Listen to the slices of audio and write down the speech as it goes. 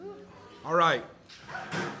All right.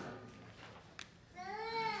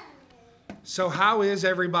 So how is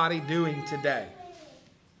everybody doing today?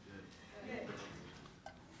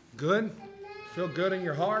 Good? Feel good in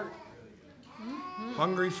your heart?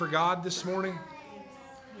 Hungry for God this morning?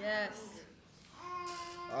 Yes.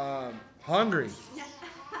 Hungry.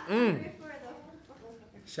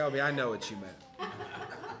 Shelby, I know what you meant.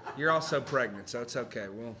 You're also pregnant, so it's okay.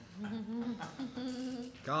 Well,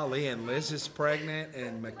 golly, and Liz is pregnant,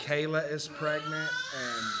 and Michaela is pregnant,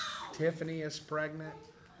 and Tiffany is pregnant.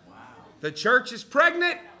 Wow. The church is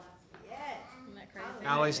pregnant. Yes. Isn't that crazy?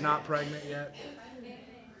 Allie's not pregnant yet.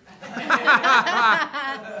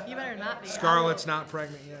 You better not be. Scarlett's not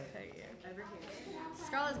pregnant yet.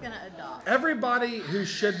 Scarlett's going to adopt. Everybody who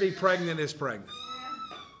should be pregnant is pregnant.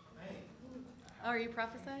 Oh, are you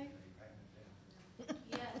prophesying?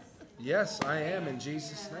 Yes. Yes, I am in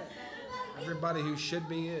Jesus' name. Everybody who should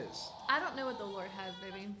be is. I don't know what the Lord has,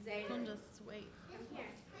 baby. Don't just wait. Come here.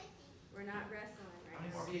 We're not wrestling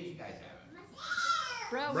right now. You guys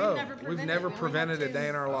have Bro, We've never prevented a day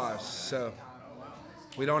in our lives. So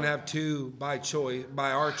we don't have two by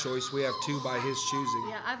our choice. We have two by his choosing.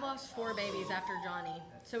 Yeah, I've lost 4 babies after Johnny.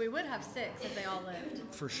 So we would have 6 if they all lived.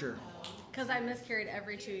 For sure. Because I miscarried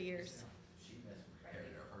every 2 years.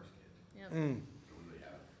 Yep.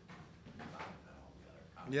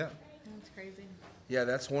 Yeah. That's crazy. Yeah,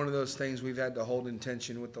 that's one of those things we've had to hold in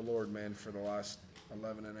tension with the Lord, man, for the last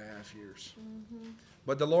 11 and a half years. Mm-hmm.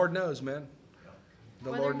 But the Lord knows, man.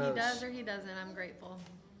 The Whether Lord knows. he does or he doesn't, I'm grateful.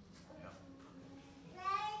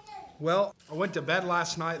 Well, I went to bed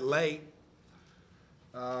last night late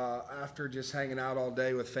after just hanging out all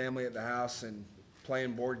day with family at the house and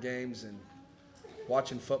playing board games and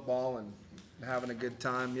watching football and having a good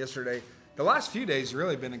time yesterday. The last few days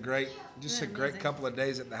really been a great couple of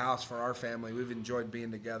days at the house for our family. We've enjoyed being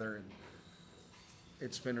together, and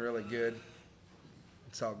it's been really good.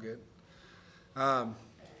 It's all good.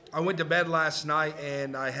 I went to bed last night,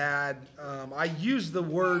 and I used the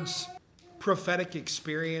words prophetic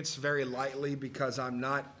experience very lightly because I'm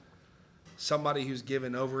not somebody who's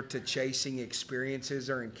given over to chasing experiences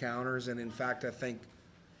or encounters. And in fact, I think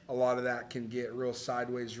a lot of that can get real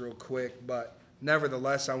sideways real quick. But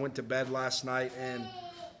nevertheless, I went to bed last night and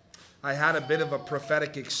I had a bit of a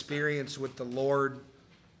prophetic experience with the Lord.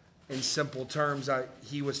 In simple terms,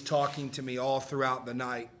 he was talking to me all throughout the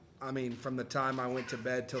night. I mean, from the time I went to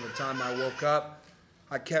bed till the time I woke up,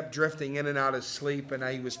 I kept drifting in and out of sleep, and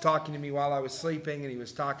he was talking to me while I was sleeping, and he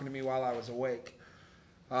was talking to me while I was awake.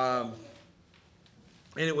 And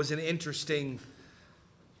it was an interesting,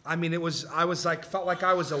 felt like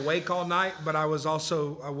I was awake all night, but I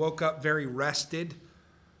woke up very rested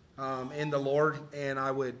in the Lord, and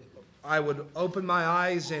I would open my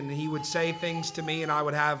eyes, and he would say things to me, and I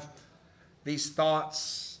would have these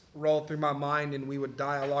thoughts roll through my mind, and we would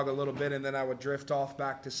dialogue a little bit, and then I would drift off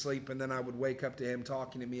back to sleep, and then I would wake up to him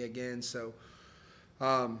talking to me again. So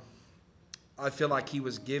I feel like he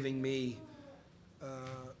was giving me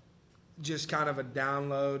just kind of a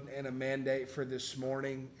download and a mandate for this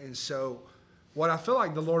morning. And so what I feel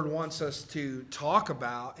like the Lord wants us to talk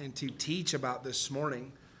about and to teach about this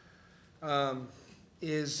morning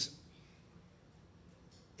is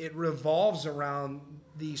it revolves around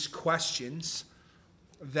these questions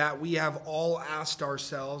that we have all asked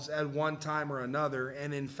ourselves at one time or another.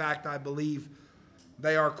 And in fact, I believe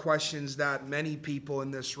they are questions that many people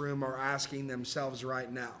in this room are asking themselves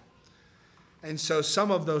right now. And so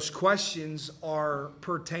some of those questions are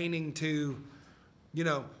pertaining to,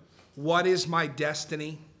 what is my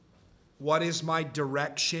destiny? What is my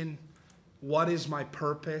direction? What is my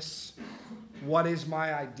purpose? What is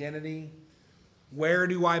my identity? Where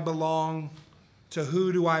do I belong? To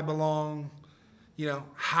who do I belong?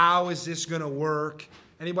 How is this going to work?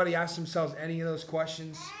 Anybody ask themselves any of those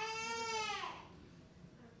questions?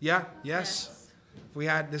 Yeah? Yes?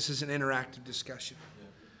 This is an interactive discussion.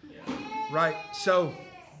 Right. So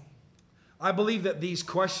I believe that these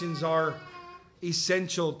questions are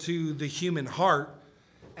essential to the human heart,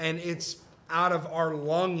 and it's out of our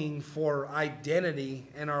longing for identity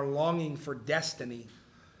and our longing for destiny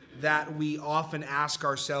that we often ask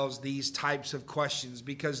ourselves these types of questions,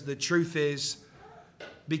 because the truth is,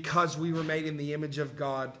 because we were made in the image of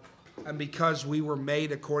God and because we were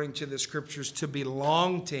made according to the scriptures to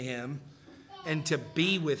belong to him and to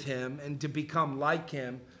be with him and to become like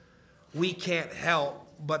him, we can't help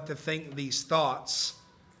but to think these thoughts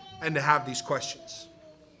and to have these questions.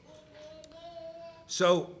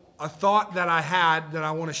 So a thought that I had that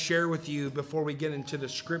I want to share with you before we get into the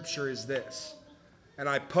scripture is this. And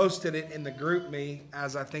I posted it in the group me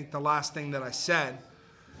as I think the last thing that I said.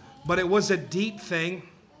 But it was a deep thing.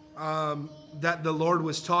 that the Lord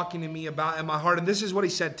was talking to me about in my heart. And this is what he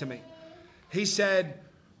said to me. He said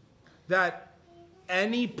that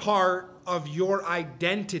any part of your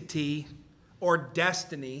identity or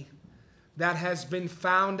destiny that has been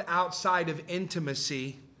found outside of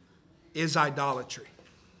intimacy is idolatry.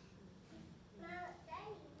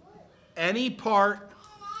 Any part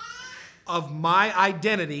of my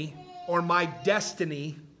identity or my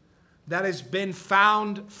destiny that has been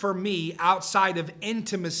found for me outside of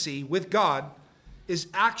intimacy with God is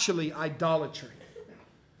actually idolatry.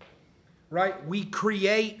 Right? We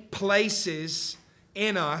create places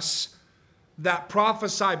in us that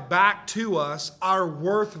prophesy back to us our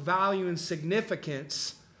worth, value, and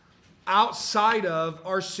significance outside of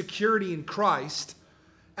our security in Christ.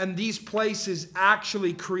 And these places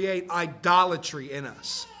actually create idolatry in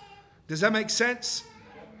us. Does that make sense?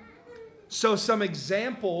 So some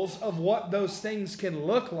examples of what those things can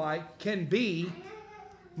look like can be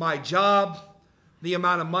my job, the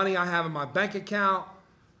amount of money I have in my bank account.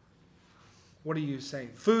 What are you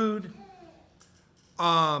saying? Food.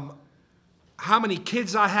 How many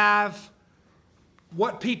kids I have.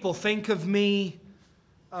 What people think of me.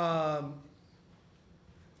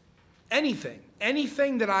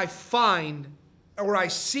 Anything that I find or I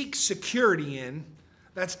seek security in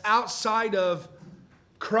that's outside of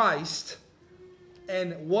Christ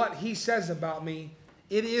and what he says about me,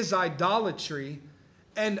 it is idolatry.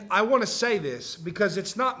 And I want to say this because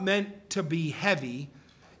it's not meant to be heavy.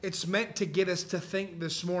 It's meant to get us to think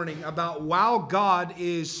this morning about while God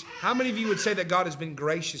is, how many of you would say that God has been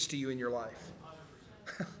gracious to you in your life?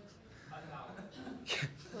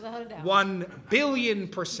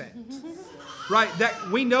 1,000,000,000%. Right?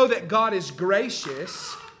 That we know that God is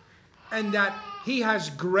gracious and that he has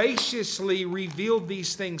graciously revealed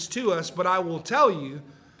these things to us. But I will tell you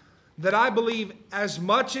that I believe as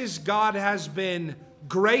much as God has been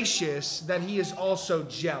gracious, that he is also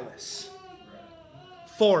jealous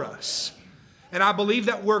for us. And I believe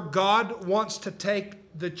that where God wants to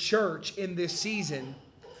take the church in this season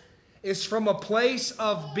is from a place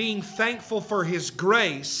of being thankful for his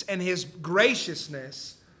grace and his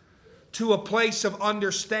graciousness to a place of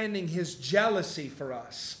understanding his jealousy for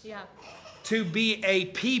us. Yeah. To be a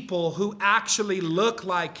people who actually look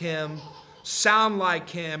like him, sound like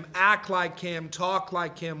him, act like him, talk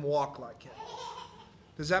like him, walk like him.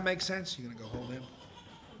 Does that make sense? You're going to go hold him?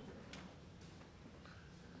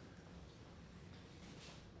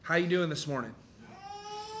 How you doing this morning?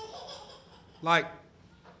 Like,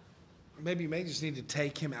 maybe you may just need to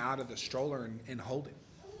take him out of the stroller and hold him.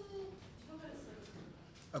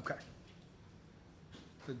 Okay.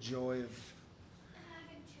 The joy of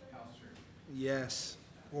house church. Yes.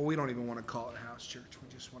 Well, we don't even want to call it house church. We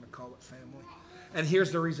just want to call it family. And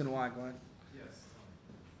here's the reason why, Glenn. Yes.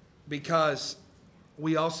 Because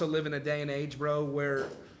we also live in a day and age, bro, where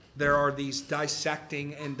there are these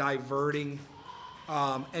dissecting and diverting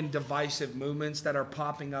and divisive movements that are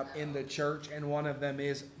popping up in the church. And one of them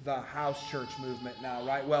is the house church movement now,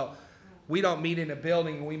 right? Well, we don't meet in a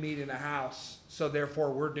building, we meet in a house. So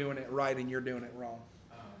therefore, we're doing it right and you're doing it wrong.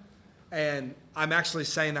 And I'm actually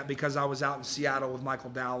saying that because I was out in Seattle with Michael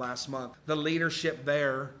Dow last month. The leadership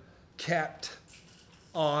there kept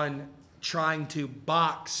on trying to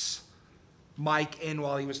box Mike in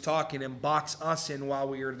while he was talking and box us in while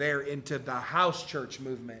we were there into the house church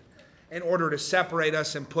movement in order to separate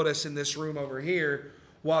us and put us in this room over here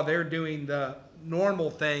while they're doing the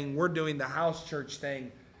normal thing. We're doing the house church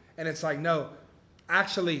thing. And it's like, no,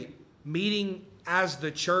 actually meeting as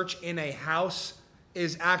the church in a house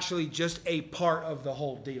is actually just a part of the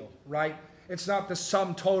whole deal, right? It's not the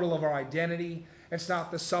sum total of our identity. It's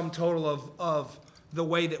not the sum total of the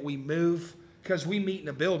way that we move, because we meet in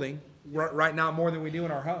a building right now more than we do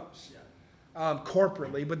in our homes,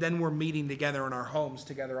 corporately, but then we're meeting together in our homes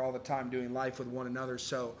together all the time, doing life with one another.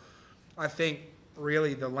 So I think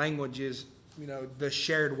really the language is, the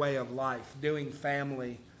shared way of life, doing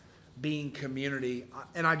family, being community.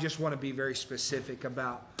 And I just want to be very specific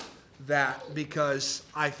about that, because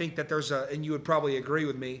I think that and you would probably agree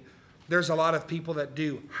with me, there's a lot of people that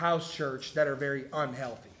do house church that are very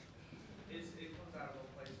unhealthy. It comes out of a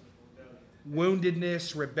place of rebellion.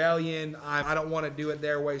 Woundedness, rebellion. I don't want to do it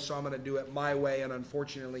their way, so I'm going to do it my way. And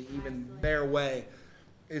unfortunately, even their way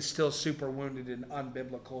is still super wounded and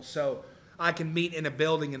unbiblical. So I can meet in a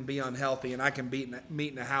building and be unhealthy, and I can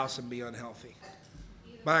meet in a house and be unhealthy.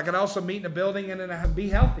 But I can also meet in a building and be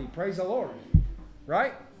healthy. Praise the Lord.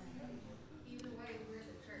 Right?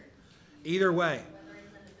 Either way. Whether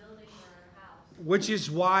it's in a building or a house. Which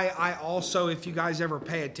is why I also, if you guys ever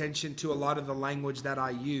pay attention to a lot of the language that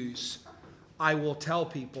I use, I will tell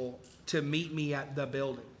people to meet me at the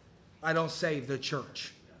building. I don't say the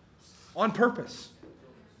church. On purpose.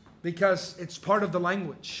 Because it's part of the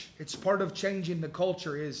language. It's part of changing the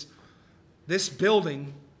culture is this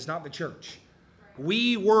building is not the church.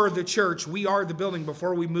 We were the church. We are the building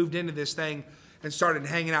before we moved into this thing and started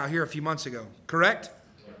hanging out here a few months ago. Correct?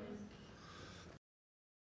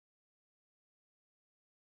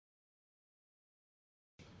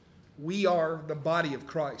 We are the body of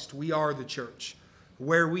Christ. We are the church.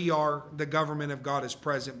 Where we are, the government of God is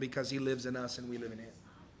present because He lives in us and we live in Him.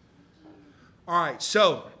 All right,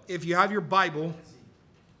 so if you have your Bible,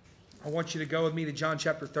 I want you to go with me to John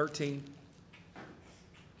chapter 13.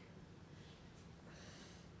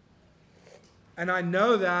 And I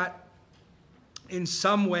know that in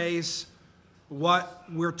some ways what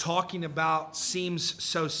we're talking about seems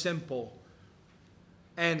so simple.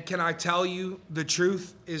 And can I tell you the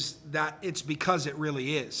truth is that it's because it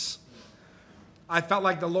really is. I felt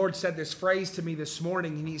like the Lord said this phrase to me this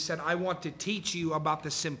morning, and He said, I want to teach you about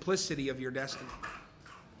the simplicity of your destiny.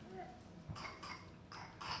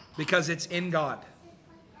 Because it's in God.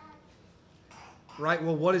 Right?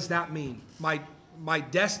 Well, what does that mean? My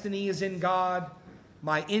destiny is in God.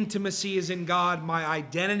 My intimacy is in God. My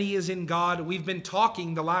identity is in God. We've been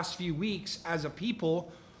talking the last few weeks as a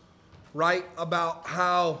people, right, about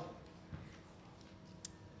how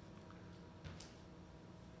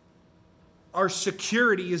our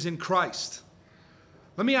security is in Christ.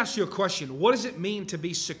 Let me ask you a question. What does it mean to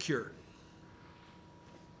be secure?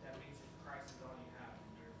 That means that Christ is all you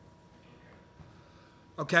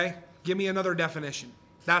have. Okay, give me another definition.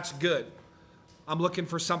 That's good. I'm looking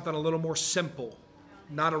for something a little more simple,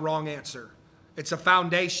 not a wrong answer. It's a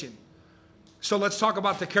foundation. So let's talk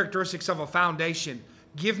about the characteristics of a foundation.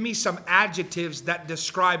 Give me some adjectives that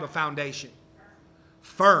describe a foundation.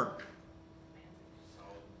 Firm.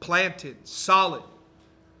 Planted. Solid.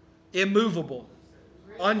 Immovable.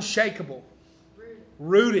 Unshakable.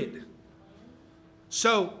 Rooted.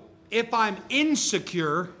 So if I'm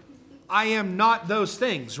insecure, I am not those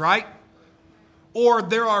things, right? Or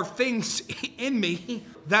there are things in me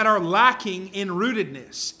that are lacking in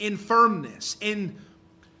rootedness, in firmness, in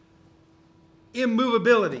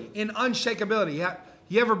immovability, in unshakability.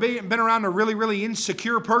 You ever been around a really, really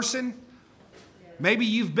insecure person? Maybe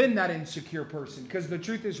you've been that insecure person, because the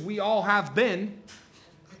truth is we all have been.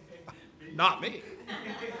 Not me.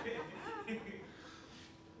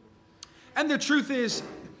 And the truth is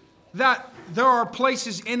that there are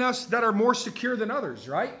places in us that are more secure than others,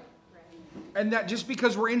 right? And that just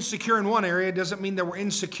because we're insecure in one area doesn't mean that we're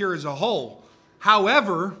insecure as a whole.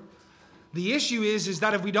 However, the issue is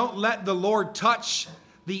that if we don't let the Lord touch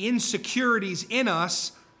the insecurities in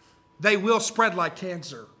us, they will spread like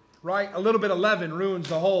cancer, right? A little bit of leaven ruins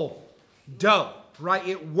the whole dough, right?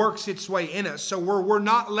 It works its way in us. So we're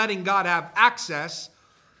not letting God have access.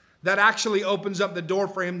 That actually opens up the door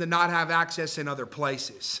for Him to not have access in other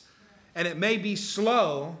places. And it may be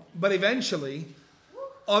slow, but eventually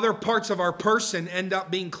other parts of our person end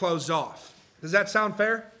up being closed off. Does that sound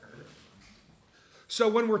fair? So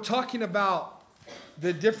when we're talking about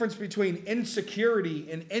the difference between insecurity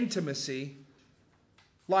and intimacy,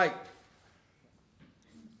 like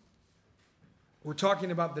we're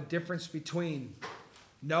talking about the difference between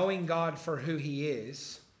knowing God for who He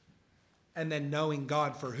is and then knowing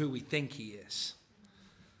God for who we think He is.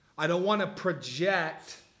 I don't want to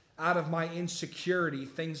project out of my insecurity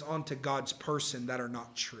things onto God's person that are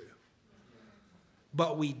not true.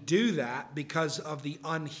 But we do that because of the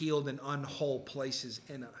unhealed and unwhole places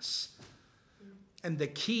in us. And the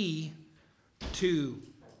key to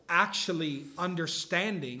actually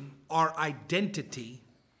understanding our identity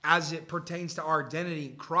as it pertains to our identity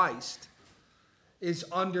in Christ is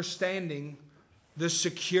understanding the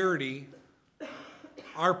security,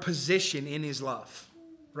 our position in His love,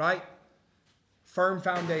 right? Firm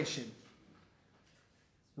foundation,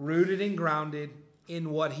 rooted and grounded in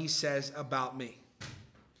what He says about me.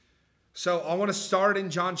 So I want to start in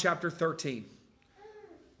John chapter 13.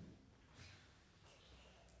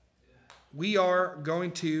 We are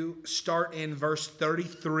going to start in verse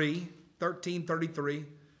 33, 13:33.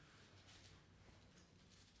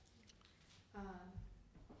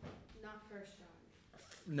 Not First John.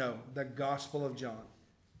 No, the Gospel of John.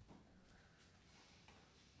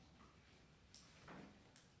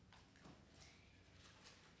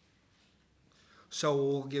 So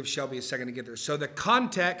we'll give Shelby a second to get there. So the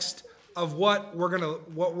context of what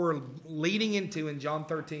we're leading into in John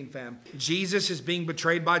 13, fam. Jesus is being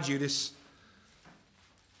betrayed by Judas.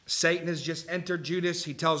 Satan has just entered Judas.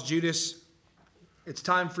 He tells Judas, it's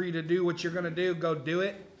time for you to do what you're going to do. Go do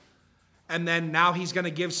it. And then now he's going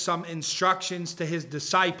to give some instructions to his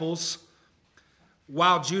disciples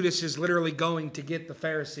while Judas is literally going to get the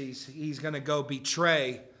Pharisees, he's going to go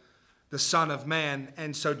betray the Son of Man.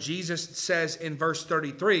 And so Jesus says in verse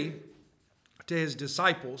 33 to his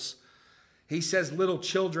disciples, he says, little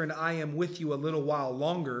children, I am with you a little while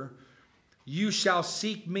longer. You shall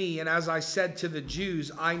seek me. And as I said to the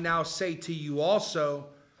Jews, I now say to you also,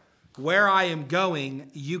 where I am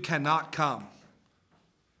going, you cannot come.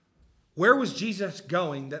 Where was Jesus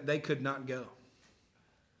going that they could not go?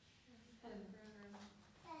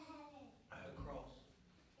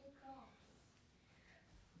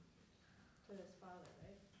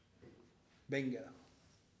 Bingo.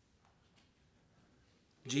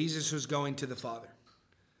 Jesus was going to the Father.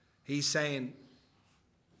 He's saying,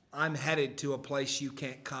 I'm headed to a place you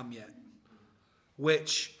can't come yet.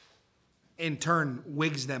 Which in turn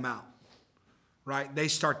wigs them out. Right? They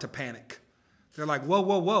start to panic. They're like, whoa,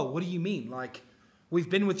 whoa, whoa. What do you mean? Like, we've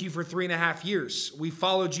been with you for 3.5 years. We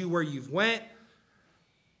followed you where you've went.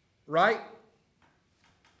 Right?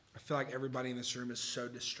 I feel like everybody in this room is so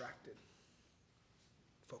distracted.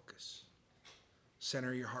 Focus.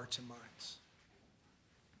 Center your hearts and minds.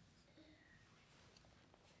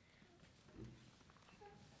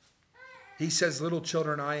 He says, little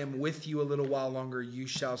children, I am with you a little while longer. You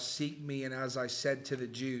shall seek me. And as I said to the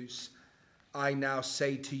Jews, I now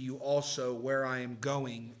say to you also, where I am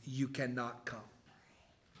going, you cannot come.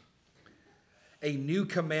 A new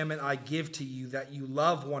commandment I give to you, that you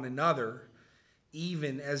love one another,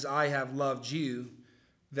 even as I have loved you,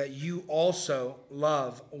 that you also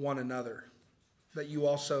love one another. That you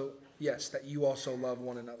also love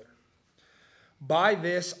one another. By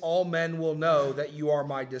this, all men will know that you are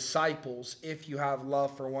my disciples, if you have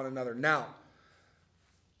love for one another. Now,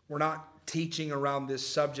 we're not teaching around this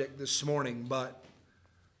subject this morning, but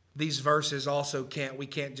these verses also we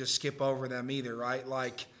can't just skip over them either, right?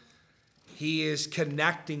 Like, he is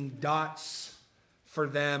connecting dots for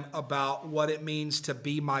them about what it means to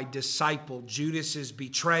be my disciple. Judas is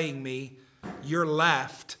betraying me. You're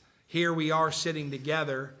left. Here we are sitting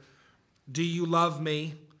together. Do you love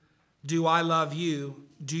me? Do I love you?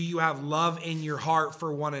 Do you have love in your heart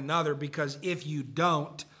for one another? Because if you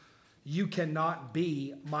don't, you cannot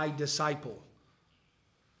be my disciple.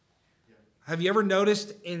 Have you ever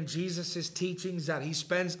noticed in Jesus' teachings that he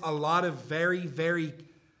spends a lot of very, very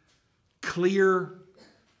clear,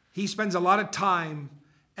 he spends a lot of time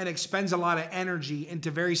and expends a lot of energy into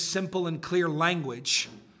very simple and clear language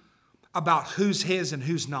about who's his and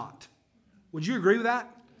who's not. Would you agree with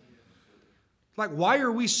that? Like, why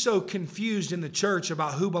are we so confused in the church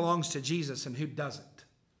about who belongs to Jesus and who doesn't?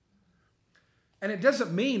 And it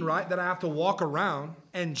doesn't mean, right, that I have to walk around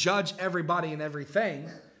and judge everybody and everything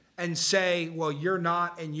and say, well, you're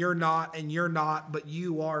not, and you're not, and you're not, but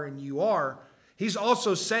you are, and you are. He's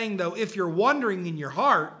also saying, though, if you're wondering in your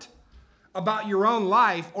heart about your own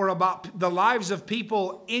life or about the lives of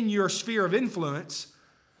people in your sphere of influence,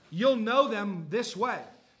 you'll know them this way.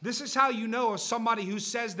 This is how you know if somebody who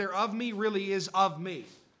says they're of me really is of me.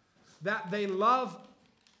 That they love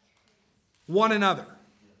one another.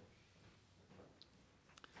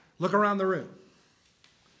 Look around the room.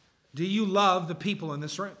 Do you love the people in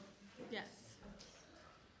this room? Yes.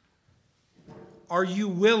 Are you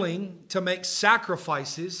willing to make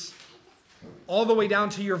sacrifices all the way down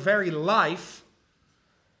to your very life?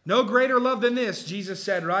 No greater love than this, Jesus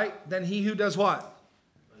said, right? Than he who does what?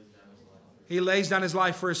 He lays down his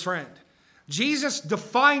life for his friend. Jesus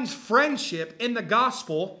defines friendship in the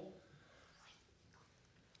gospel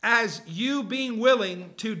as you being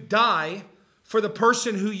willing to die for the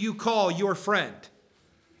person who you call your friend.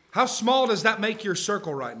 How small does that make your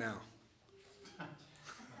circle right now?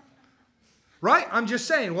 Right? I'm just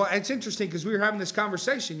saying. Well, it's interesting because we were having this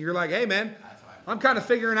conversation. You're like, hey, man, I'm kind of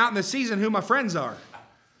figuring out in this season who my friends are.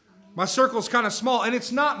 My circle's kind of small. And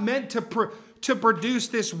it's not meant to produce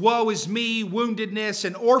this woe is me, woundedness,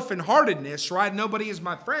 and orphan-heartedness, right? Nobody is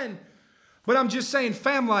my friend. But I'm just saying,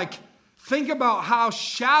 fam, like, think about how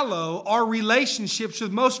shallow our relationships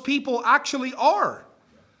with most people actually are.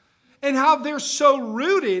 And how they're so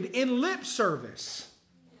rooted in lip service.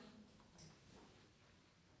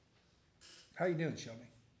 How you doing, Shelby?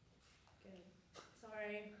 Good.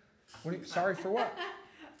 Sorry. Sorry for what?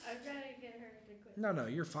 I'm trying to get her to quit. No,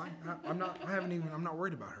 you're fine. I'm not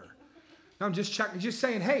worried about her. No, I'm just checking, just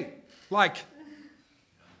saying, hey, like,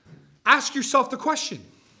 ask yourself the question.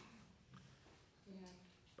 Yeah.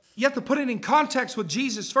 You have to put it in context with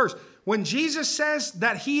Jesus first. When Jesus says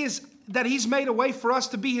that he's made a way for us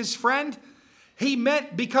to be his friend, he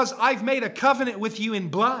meant because I've made a covenant with you in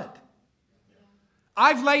blood.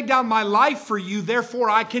 I've laid down my life for you, therefore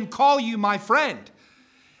I can call you my friend.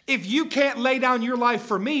 If you can't lay down your life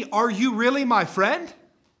for me, are you really my friend?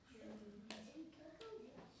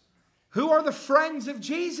 Who are the friends of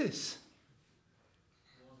Jesus?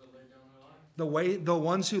 The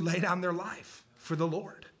ones who lay down their life for the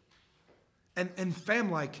Lord. And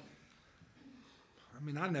fam, like, I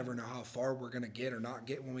mean, I never know how far we're going to get or not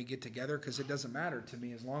get when we get together, because it doesn't matter to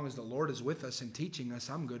me. As long as the Lord is with us and teaching us,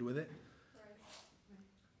 I'm good with it.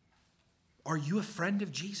 Are you a friend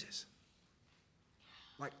of Jesus?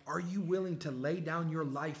 Like, are you willing to lay down your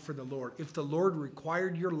life for the Lord? If the Lord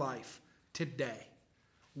required your life today,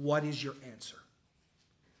 what is your answer?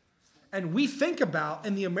 And we think about,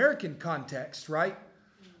 in the American context, right?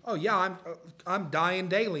 Oh yeah, I'm dying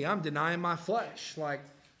daily. I'm denying my flesh. Like,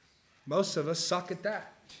 most of us suck at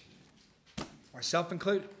that. Myself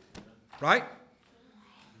included. Right?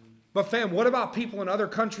 But fam, what about people in other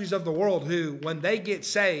countries of the world who, when they get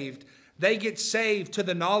saved to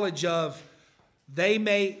the knowledge of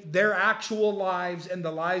their actual lives and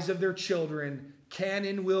the lives of their children can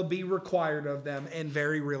and will be required of them in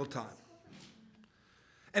very real time.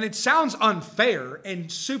 And it sounds unfair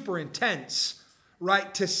and super intense,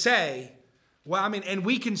 right, to say, well, I mean, and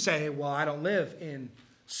we can say, well, I don't live in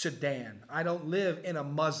Sudan. I don't live in a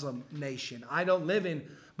Muslim nation.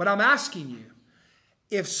 But I'm asking you,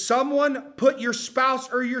 if someone put your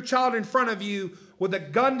spouse or your child in front of you with a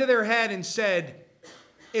gun to their head and said,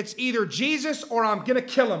 it's either Jesus or I'm going to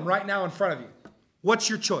kill him right now in front of you, what's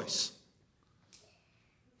your choice?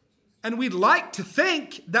 And we'd like to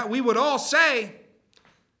think that we would all say,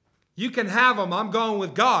 you can have them, I'm going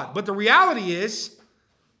with God. But the reality is,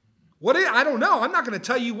 I don't know. I'm not going to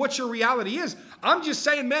tell you what your reality is. I'm just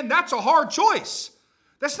saying, man, that's a hard choice.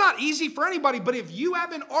 That's not easy for anybody. But if you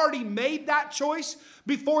haven't already made that choice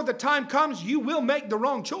before the time comes, you will make the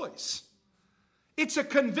wrong choice. It's a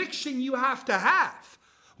conviction you have to have.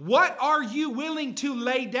 What are you willing to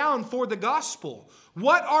lay down for the gospel?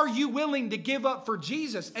 What are you willing to give up for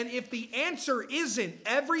Jesus? And if the answer isn't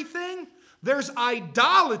everything, there's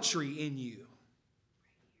idolatry in you.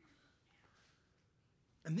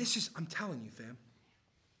 And I'm telling you, fam,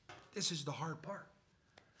 this is the hard part.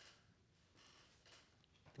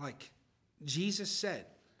 Like Jesus said,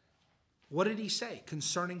 what did he say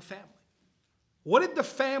concerning family? What did the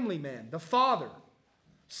family man, the father,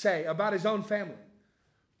 say about his own family?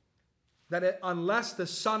 That unless the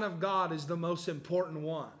Son of God is the most important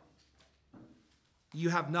one, you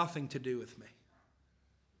have nothing to do with me.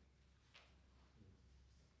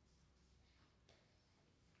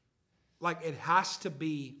 Like, it has to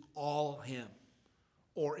be all him,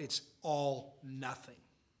 or it's all nothing.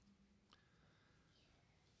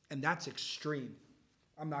 And that's extreme.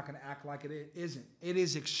 I'm not going to act like it isn't. It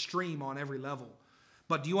is extreme on every level.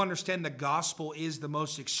 But do you understand the gospel is the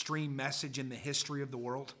most extreme message in the history of the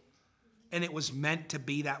world? And it was meant to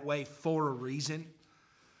be that way for a reason.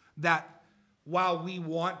 That while we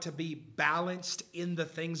want to be balanced in the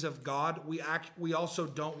things of God, we also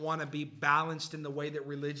don't want to be balanced in the way that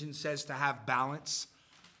religion says to have balance.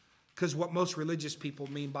 Because what most religious people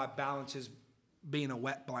mean by balance is being a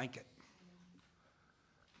wet blanket.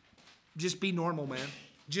 Just be normal, man.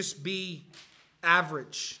 Just be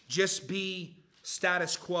average. Just be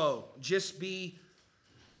status quo.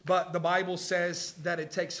 But the Bible says that it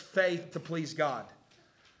takes faith to please God.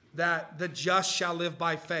 That the just shall live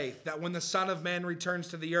by faith. That when the Son of Man returns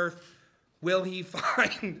to the earth, will he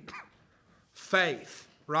find faith,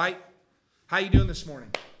 right? How you doing this morning?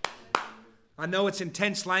 I know it's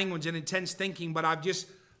intense language and intense thinking, but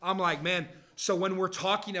I'm like, man, so when we're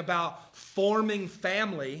talking about forming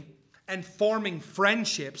family and forming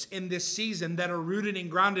friendships in this season that are rooted and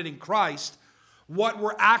grounded in Christ, what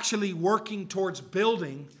we're actually working towards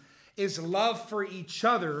building is love for each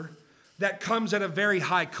other that comes at a very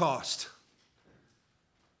high cost.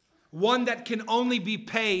 One that can only be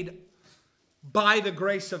paid by the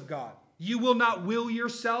grace of God. You will not will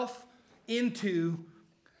yourself into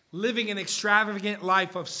living an extravagant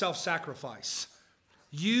life of self-sacrifice.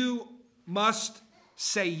 You must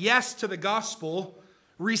say yes to the gospel,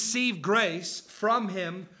 receive grace from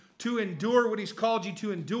him to endure what he's called you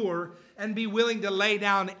to endure, and be willing to lay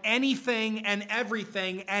down anything and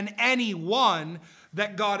everything and anyone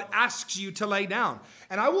that God asks you to lay down.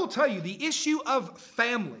 And I will tell you, the issue of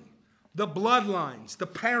family, the bloodlines, the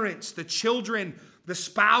parents, the children, the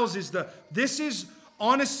spouses, this is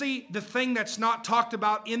honestly the thing that's not talked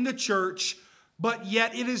about in the church, but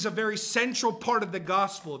yet it is a very central part of the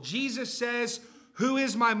gospel. Jesus says, who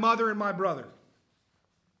is my mother and my brother?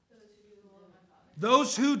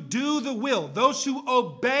 Those who do the will, those who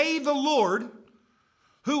obey the Lord,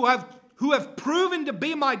 who have proven to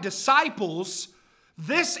be my disciples.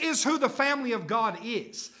 This is who the family of God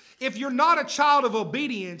is. If you're not a child of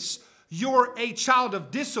obedience, you're a child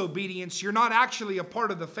of disobedience. You're not actually a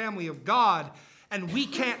part of the family of God. And we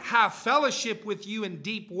can't have fellowship with you in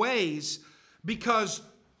deep ways, because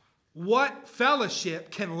what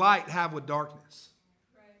fellowship can light have with darkness?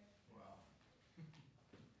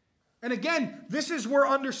 And again, this is where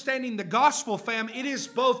understanding the gospel, fam, it is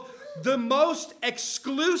both the most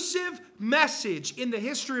exclusive message in the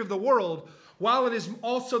history of the world, while it is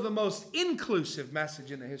also the most inclusive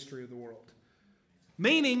message in the history of the world.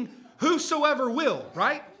 Meaning, whosoever will,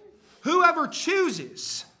 right? Whoever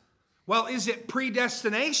chooses. Well, is it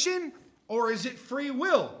predestination or is it free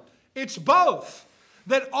will? It's both.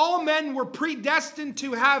 That all men were predestined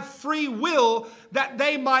to have free will, that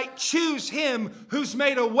they might choose Him who's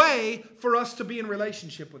made a way for us to be in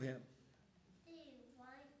relationship with Him.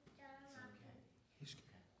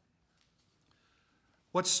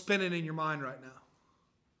 What's spinning in your mind right now?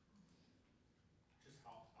 Just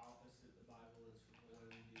how opposite the Bible is from the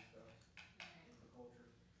way we do stuff in the culture.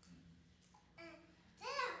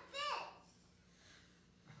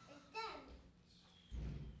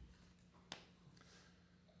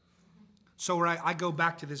 So I go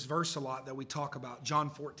back to this verse a lot that we talk about, John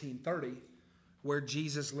 14:30, where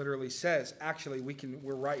Jesus literally says, actually,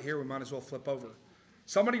 we're right here, we might as well flip over.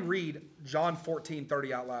 Somebody read John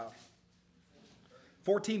 14:30 out loud.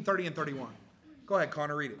 14:30 and 31. Go ahead,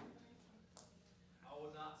 Connor, read it. I will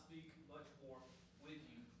not speak much more with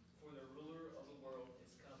you, for the ruler of the world is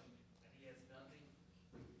coming, and he has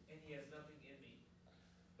nothing in me,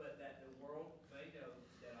 but that the world may know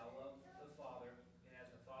that I love the Father, and as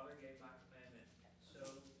the Father gave my commandment, so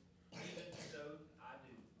even so I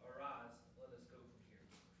do. Arise, let us go from here.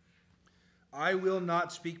 I will not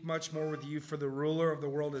speak much more with you, for the ruler of the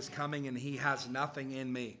world is coming, and he has nothing in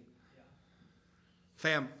me.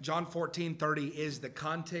 Fam, John 14:30 is the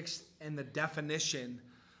context and the definition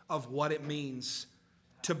of what it means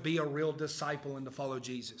to be a real disciple and to follow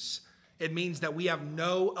Jesus. It means that we have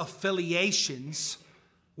no affiliations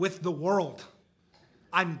with the world.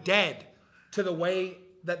 I'm dead to the way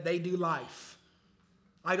that they do life.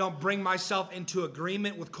 I don't bring myself into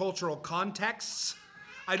agreement with cultural contexts.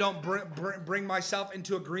 I don't bring myself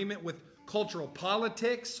into agreement with cultural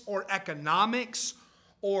politics or economics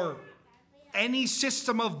or any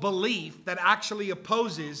system of belief that actually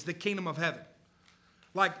opposes the kingdom of heaven.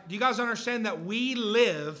 Like, do you guys understand that we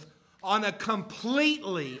live on a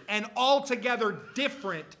completely and altogether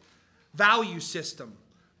different value system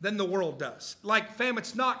than the world does? Like, fam,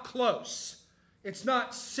 it's not close. It's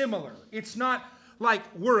not similar. It's not like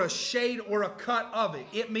we're a shade or a cut of it.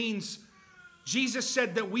 It means Jesus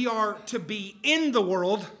said that we are to be in the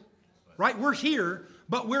world, right? We're here,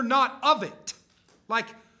 but we're not of it.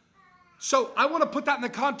 So I want to put that in the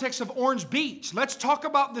context of Orange Beach. Let's talk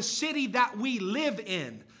about the city that we live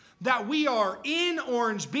in. That we are in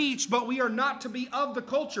Orange Beach, but we are not to be of the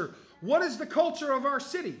culture. What is the culture of our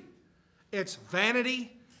city? It's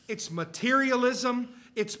vanity, it's materialism,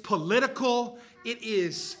 it's political, it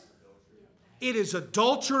is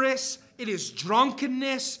adulterous, it is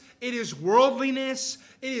drunkenness, it is worldliness,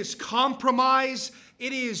 it is compromise,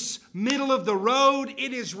 it is middle of the road,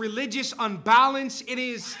 it is religious unbalance, it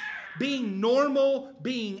is being normal,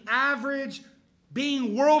 being average,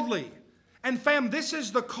 being worldly. And fam, this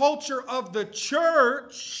is the culture of the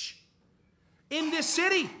church in this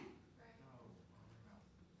city.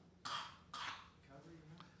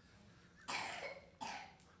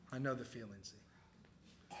 I know the feeling, Z.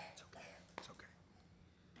 It's okay. It's okay.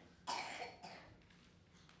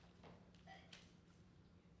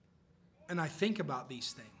 And I think about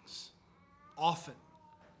these things often.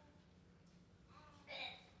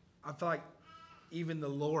 I feel like even the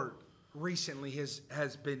Lord recently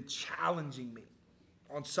has been challenging me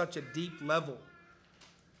on such a deep level,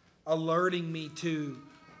 alerting me to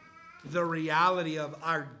the reality of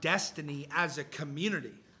our destiny as a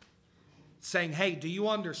community. Saying, hey, do you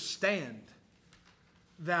understand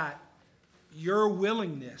that your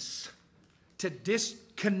willingness to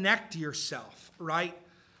disconnect yourself, right,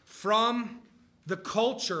 from the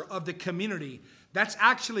culture of the community, that's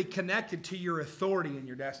actually connected to your authority and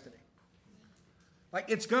your destiny. Like,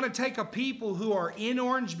 it's going to take a people who are in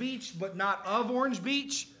Orange Beach but not of Orange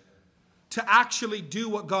Beach to actually do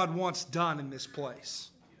what God wants done in this place.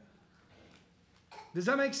 Does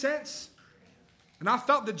that make sense? And I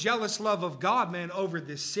felt the jealous love of God, man, over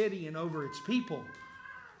this city and over its people,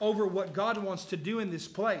 over what God wants to do in this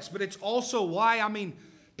place. But it's also why,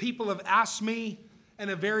 people have asked me in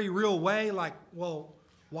a very real way, like, well,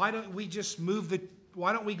 why don't we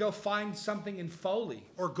go find something in Foley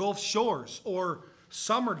or Gulf Shores or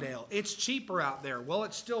Summerdale? It's cheaper out there. Well,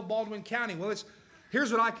 it's still Baldwin County. Well,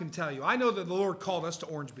 Here's what I can tell you. I know that the Lord called us to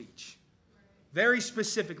Orange Beach. Very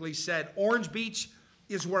specifically said, Orange Beach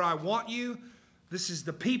is where I want you. This is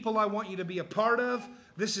the people I want you to be a part of.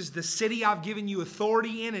 This is the city I've given you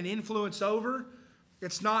authority in and influence over.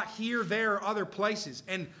 It's not here, there, or other places.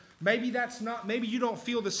 And maybe you don't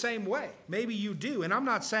feel the same way. Maybe you do. And I'm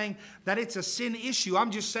not saying that it's a sin issue.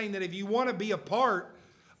 I'm just saying that if you want to be a part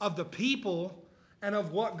of the people and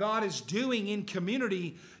of what God is doing in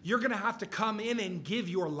community, you're going to have to come in and give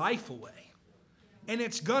your life away. And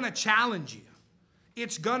it's going to challenge you.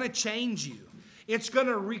 It's going to change you. It's going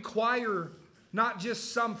to require not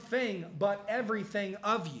just something, but everything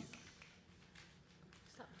of you.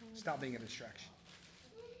 Stop being a distraction.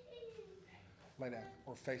 Lay down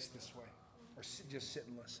or face this way or just sit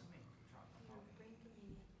and listen.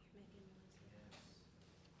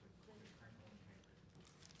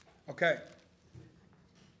 Okay.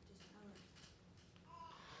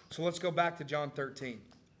 So let's go back to John 13.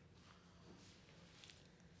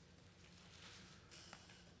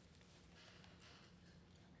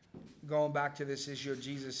 Going back to this issue,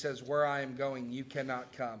 Jesus says, where I am going, you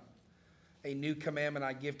cannot come. A new commandment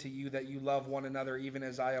I give to you, that you love one another, even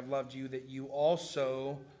as I have loved you, that you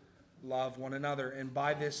also love one another. And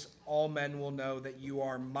by this, all men will know that you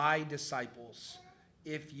are my disciples,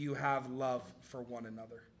 if you have love for one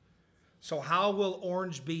another. So how will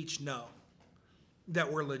Orange Beach know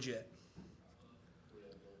that we're legit?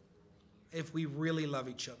 If we really love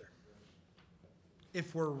each other.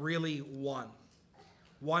 If we're really one.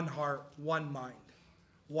 One heart, one mind,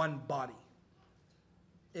 one body.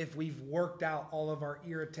 If we've worked out all of our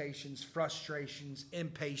irritations, frustrations,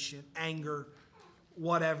 impatience, anger,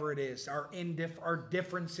 whatever it is, our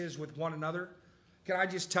differences with one another. Can I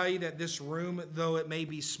just tell you that this room, though it may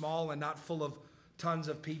be small and not full of tons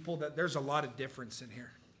of people, that there's a lot of difference in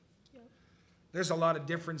here. Yep. There's a lot of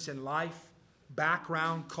difference in life,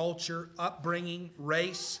 background, culture, upbringing,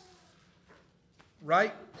 race.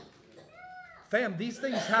 Right? Fam, these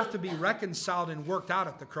things have to be reconciled and worked out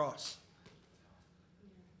at the cross.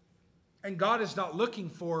 And God is not looking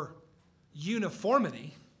for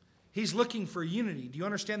uniformity. He's looking for unity. Do you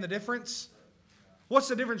understand the difference? What's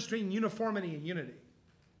the difference between uniformity and unity?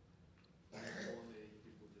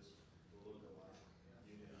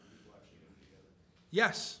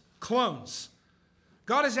 Yes, clones.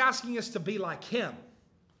 God is asking us to be like Him.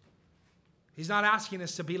 He's not asking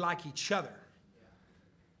us to be like each other.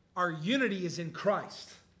 Our unity is in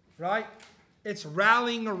Christ, right? It's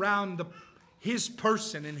rallying around His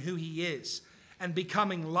person and who He is and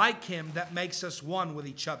becoming like Him that makes us one with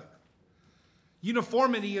each other.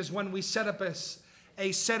 Uniformity is when we set up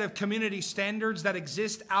a set of community standards that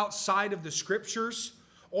exist outside of the Scriptures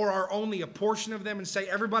or are only a portion of them and say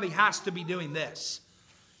everybody has to be doing this.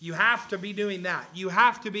 You have to be doing that. You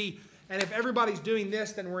have to be, and if everybody's doing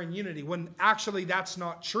this, then we're in unity. When actually that's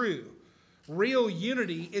not true. Real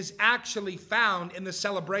unity is actually found in the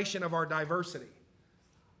celebration of our diversity.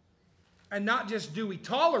 And not just do we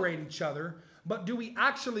tolerate each other, but do we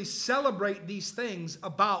actually celebrate these things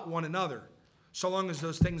about one another, so long as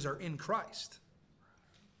those things are in Christ.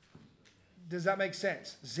 Does that make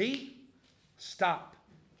sense? Z, stop.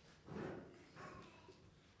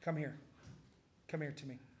 Come here. Come here to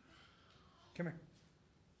me. Come here.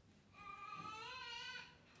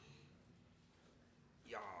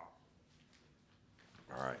 Yeah.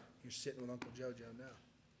 All right. You're sitting with Uncle JoJo now.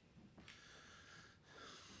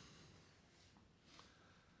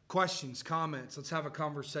 Questions, comments? Let's have a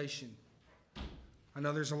conversation. I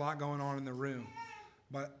know there's a lot going on in the room,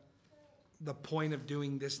 but the point of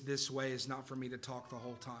doing this way is not for me to talk the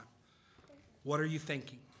whole time. What are you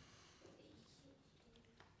thinking?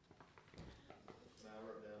 I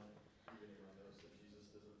wrote down, even in my notes, that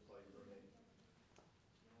Jesus doesn't play roommate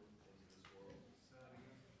with the things of this world.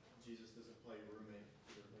 Jesus doesn't play roommate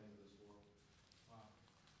with the things of this world. Wow.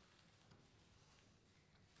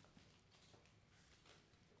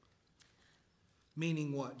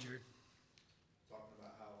 Meaning what, Jared? Talking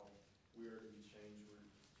about how we are to be changed, we're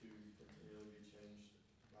to continually be changed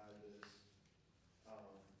by this,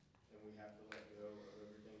 and we have to let go of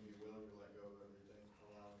everything, be willing to let go of everything,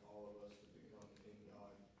 allowing all of us to become in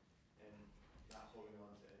God, and not holding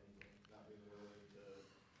on to anything, not being willing to,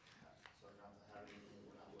 not to have anything that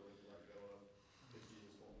we're not willing to let go of, because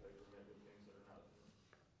Jesus won't play roommate with things that are not of Him.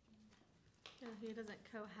 Yeah, He doesn't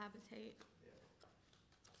cohabitate.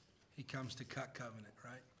 He comes to cut covenant,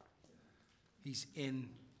 right? He's in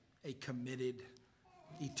a committed,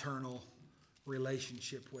 eternal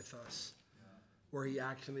relationship with us where He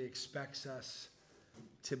actually expects us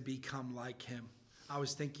to become like Him. I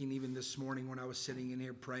was thinking even this morning when I was sitting in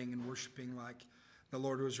here praying and worshiping, like the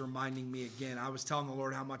Lord was reminding me again. I was telling the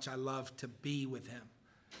Lord how much I love to be with him.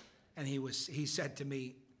 And he said to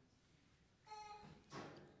me,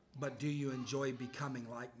 but do you enjoy becoming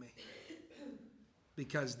like me?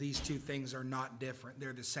 Because these two things are not different.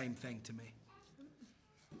 They're the same thing to me.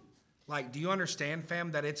 Like, do you understand,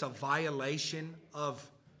 fam, that it's a violation of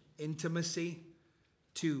intimacy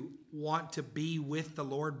to want to be with the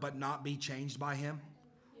Lord but not be changed by him?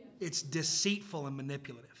 It's deceitful and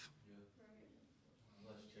manipulative.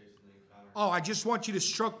 Oh, I just want you to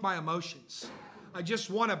stroke my emotions. I just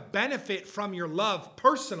want to benefit from your love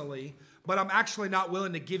personally, but I'm actually not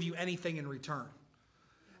willing to give you anything in return.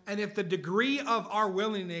 And if the degree of our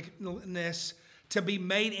willingness to be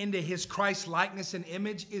made into his Christ likeness and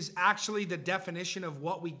image is actually the definition of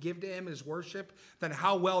what we give to him as worship, then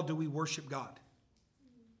how well do we worship God?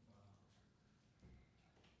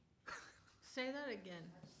 Say that again.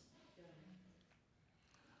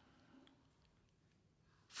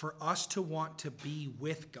 For us to want to be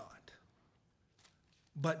with God,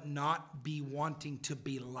 but not be wanting to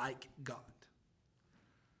be like God,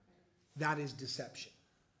 that is deception.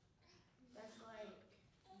 That's like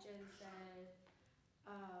Jen said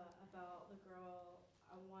about the girl,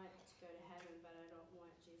 I want to go to heaven, but I don't want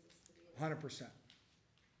Jesus to be there. 100%.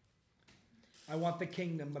 I want the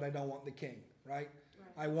kingdom, but I don't want the king, right?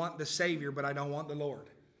 I want the Savior, but I don't want the Lord.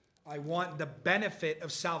 I want the benefit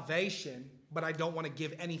of salvation, but I don't want to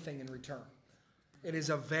give anything in return. It is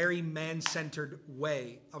a very man-centered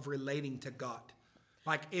way of relating to God.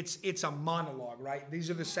 Like it's a monologue, right? These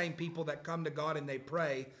are the same people that come to God and they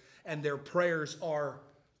pray, and their prayers are,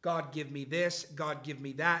 God, give me this. God, give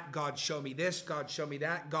me that. God, show me this. God, show me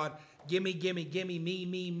that. God, gimme,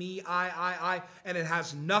 me, I. And it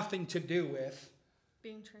has nothing to do with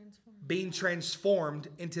being transformed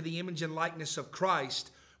into the image and likeness of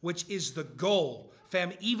Christ, which is the goal,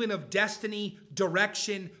 fam, even of destiny,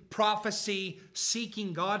 direction, prophecy,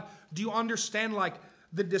 seeking God. Do you understand, like,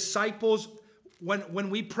 the disciples, when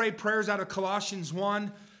we pray prayers out of Colossians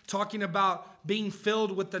 1, talking about being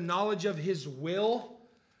filled with the knowledge of his will?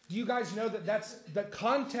 Do you guys know that that's the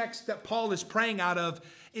context that Paul is praying out of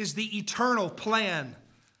is the eternal plan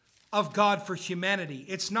of God for humanity?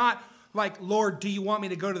 It's not like, Lord, do you want me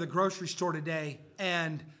to go to the grocery store today?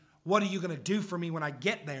 And what are you going to do for me when I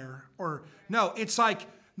get there? Or no, it's like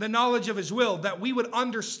the knowledge of his will, that we would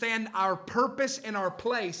understand our purpose and our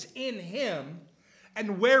place in him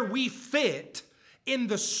and where we fit in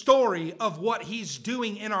the story of what he's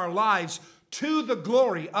doing in our lives to the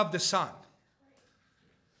glory of the Son.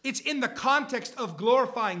 It's in the context of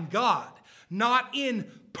glorifying God, not in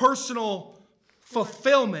personal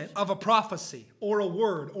fulfillment of a prophecy or a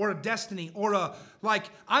word or a destiny or a, like,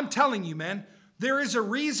 I'm telling you, man, there is a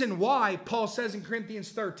reason why Paul says in Corinthians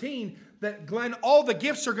 13 that, Glenn, all the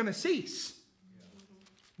gifts are going to cease.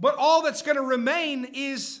 But all that's going to remain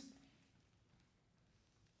is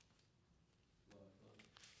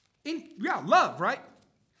love, right?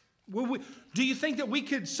 Do you think that we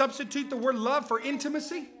could substitute the word love for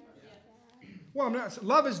intimacy? Well, I'm not.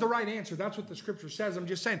 Love is the right answer. That's what the scripture says. I'm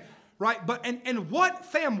just saying, right? But and what,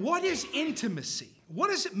 fam? What is intimacy? What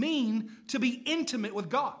does it mean to be intimate with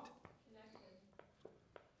God?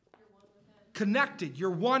 Connected.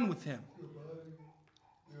 You're one with him.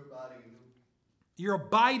 You're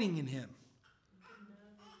abiding in him.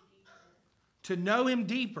 To know him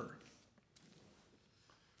deeper.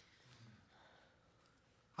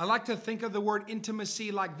 I like to think of the word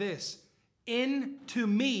intimacy like this. Into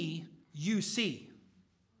me you see.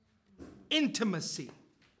 Intimacy.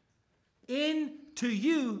 Into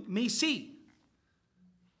you me see.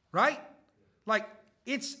 Right? Like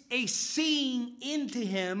it's a seeing into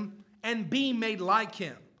him and being made like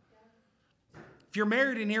him. If you're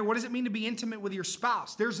married in here, what does it mean to be intimate with your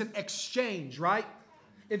spouse? There's an exchange, right?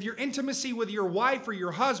 If your intimacy with your wife or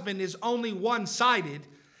your husband is only one-sided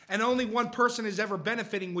and only one person is ever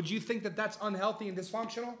benefiting, would you think that that's unhealthy and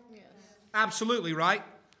dysfunctional? Yes. Absolutely, right?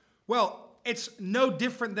 Well, it's no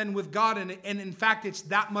different than with God, and in fact, it's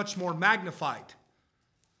that much more magnified.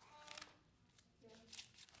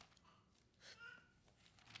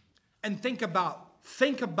 And think about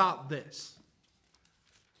this.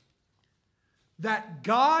 That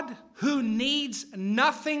God, who needs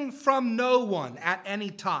nothing from no one at any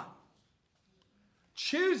time,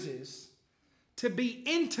 chooses to be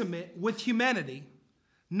intimate with humanity,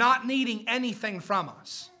 not needing anything from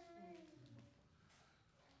us,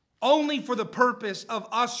 only for the purpose of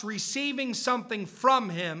us receiving something from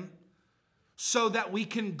him so that we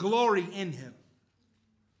can glory in him.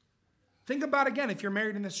 Think about, again, if you're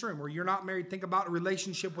married in this room, or you're not married, think about a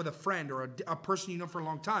relationship with a friend or a person you know for a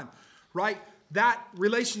long time, right? that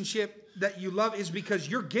relationship that you love is because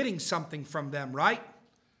you're getting something from them, right?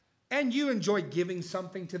 And you enjoy giving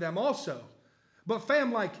something to them also. But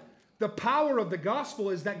fam, like, the power of the gospel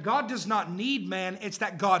is that God does not need man. It's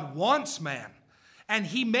that God wants man. And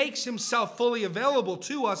he makes himself fully available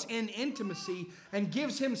to us in intimacy and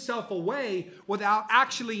gives himself away without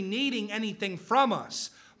actually needing anything from us.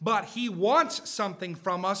 But he wants something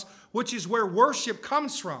from us, which is where worship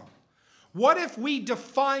comes from. What if we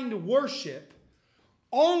defined worship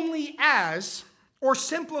only as, or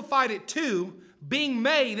simplified it to, being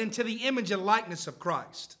made into the image and likeness of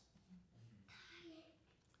Christ?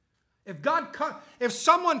 If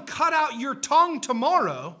someone cut out your tongue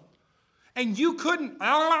tomorrow and you couldn't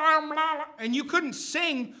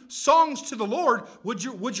sing songs to the Lord, would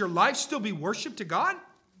your life still be worship to God?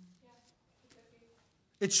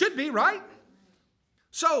 It should be, right?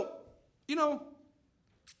 So,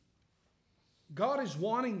 God is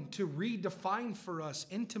wanting to redefine for us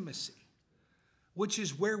intimacy, which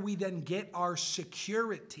is where we then get our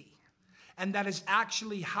security. And that is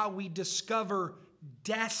actually how we discover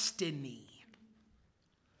destiny.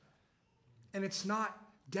 And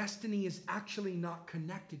destiny is actually not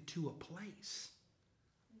connected to a place.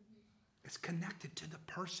 It's connected to the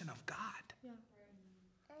person of God. Yeah.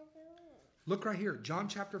 Look right here, John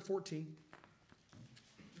chapter 14.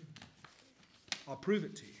 I'll prove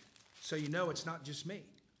it to you, so you know it's not just me.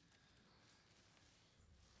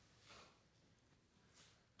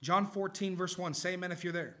 John 14, verse 1. Say amen if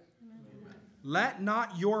you're there. Amen. Let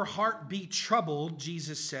not your heart be troubled,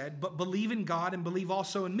 Jesus said, but believe in God and believe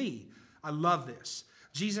also in me. I love this.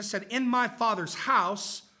 Jesus said, in my Father's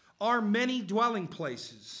house are many dwelling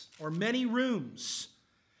places, or many rooms.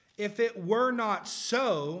 If it were not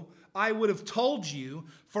so, I would have told you,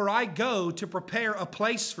 for I go to prepare a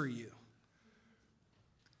place for you.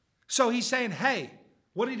 So he's saying, hey,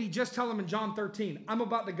 what did he just tell them in John 13? I'm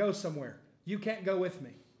about to go somewhere. You can't go with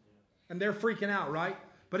me. And they're freaking out, right?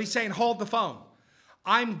 But he's saying, hold the phone.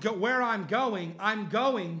 Where I'm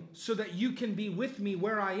going so that you can be with me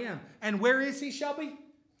where I am. And where is he, Shelby?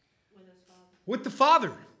 With his Father. With the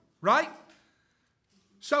Father, right?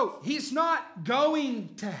 So he's not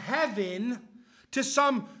going to heaven, to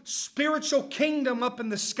some spiritual kingdom up in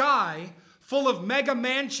the sky full of mega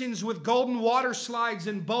mansions with golden water slides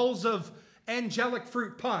and bowls of angelic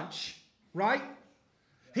fruit punch, right?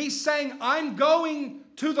 He's saying, I'm going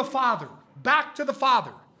to the Father, back to the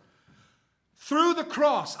Father. Through the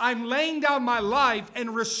cross, I'm laying down my life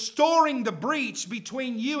and restoring the breach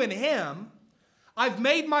between you and him. I've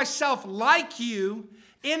made myself like you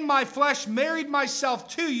in my flesh, married myself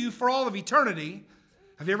to you for all of eternity.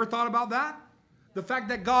 Have you ever thought about that? The fact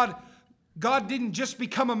that God didn't just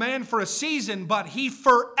become a man for a season, but he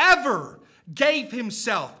forever gave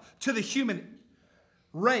himself to the human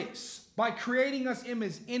race by creating us in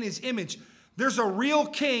his image. There's a real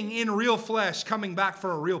king in real flesh coming back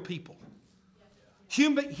for a real people.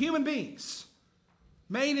 Human beings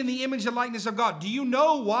made in the image and likeness of God. Do you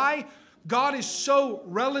know why God is so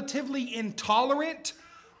relatively intolerant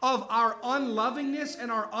of our unlovingness and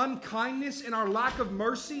our unkindness and our lack of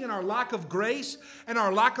mercy and our lack of grace and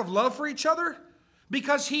our lack of love for each other?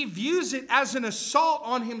 Because he views it as an assault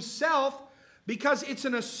on himself, because it's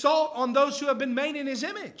an assault on those who have been made in his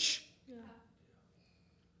image. Yeah.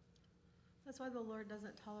 That's why the Lord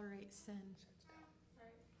doesn't tolerate sin.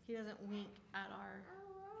 He doesn't wink at our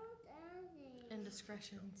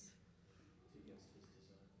indiscretions.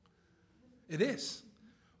 It is.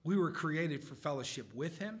 We were created for fellowship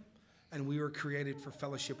with him, and we were created for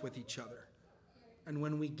fellowship with each other. And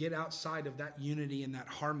when we get outside of that unity and that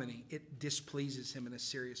harmony, it displeases him in a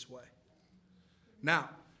serious way. Now,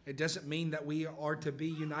 it doesn't mean that we are to be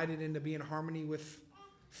united and to be in harmony with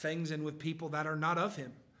things and with people that are not of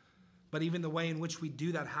him. But even the way in which we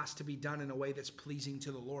do that has to be done in a way that's pleasing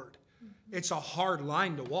to the Lord. Mm-hmm. It's a hard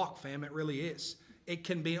line to walk, fam. It really is. It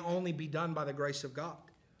can only be done by the grace of God.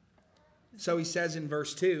 So he says in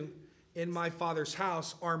verse 2, in my Father's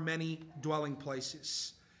house are many dwelling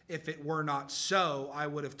places. If it were not so, I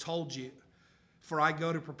would have told you. For I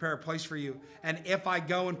go to prepare a place for you. And if I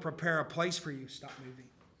go and prepare a place for you, stop moving.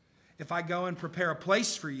 If I go and prepare a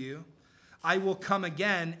place for you, I will come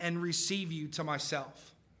again and receive you to myself.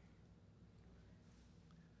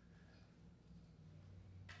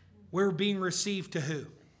 We're being received to who?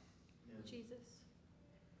 Jesus.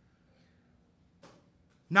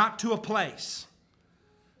 Not to a place,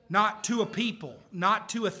 not to a people, not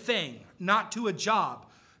to a thing, not to a job,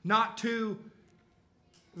 not to,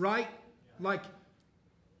 right? Like,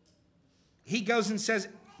 he goes and says,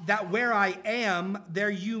 that where I am, there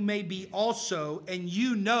you may be also, and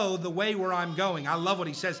you know the way where I'm going. I love what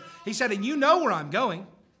he says. He said, and you know where I'm going,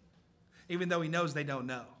 even though he knows they don't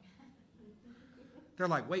know. They're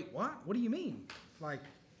like, wait, what? What do you mean? Like,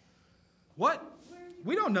 what?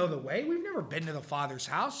 We don't know the way. We've never been to the Father's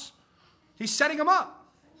house. He's setting them up.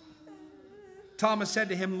 Thomas said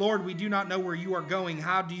to him, Lord, we do not know where you are going.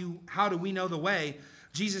 How do we know the way?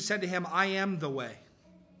 Jesus said to him, I am the way.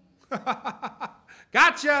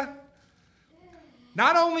 Gotcha.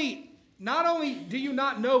 Not only do you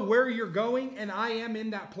not know where you're going, and I am in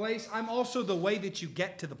that place, I'm also the way that you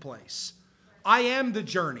get to the place. I am the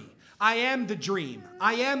journey. I am the dream.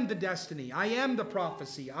 I am the destiny. I am the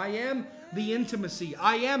prophecy. I am the intimacy.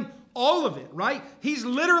 I am all of it, right? He's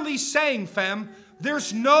literally saying, fam,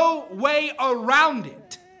 there's no way around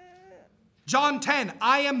it. John 10,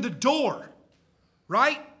 I am the door,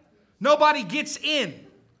 right? Nobody gets in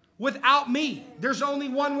without me. There's only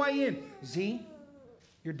one way in. Z,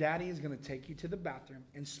 your daddy is going to take you to the bathroom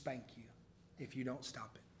and spank you if you don't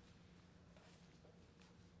stop it.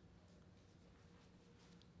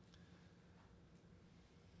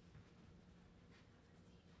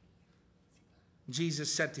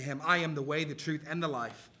 Jesus said to him, I am the way, the truth, and the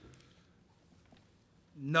life.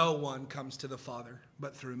 No one comes to the Father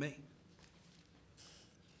but through me.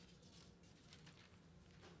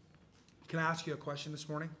 Can I ask you a question this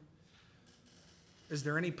morning? Is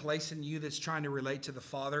there any place in you that's trying to relate to the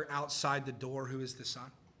Father outside the door who is the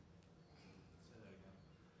Son?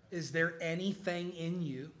 Is there anything in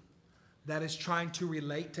you that is trying to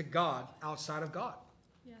relate to God outside of God?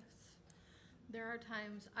 Yes. There are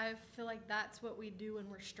times I feel like that's what we do when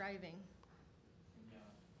we're striving.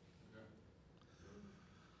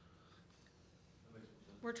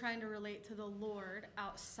 We're trying to relate to the Lord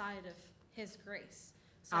outside of His grace.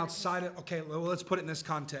 Outside of, okay, well, let's put it in this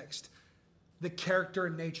context. The character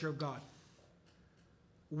and nature of God.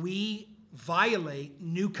 We violate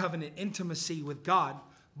new covenant intimacy with God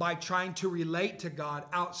by trying to relate to God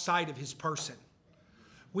outside of His person.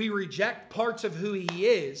 We reject parts of who He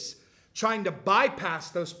is, trying to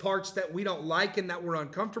bypass those parts that we don't like and that we're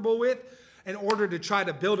uncomfortable with in order to try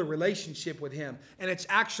to build a relationship with Him. And it's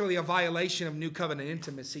actually a violation of new covenant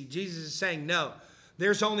intimacy. Jesus is saying, no,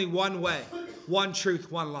 there's only one way, one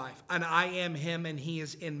truth, one life. And I am Him and He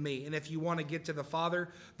is in me. And if you want to get to the Father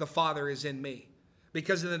is in me.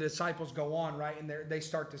 Because then the disciples go on, right? And they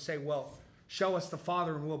start to say, well, show us the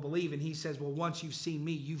Father and we'll believe. And He says, well, once you've seen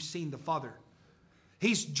me, you've seen the Father.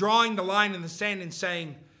 He's drawing the line in the sand and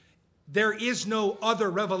saying, there is no other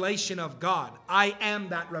revelation of God. I am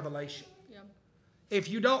that revelation. Yeah. If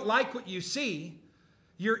you don't like what you see,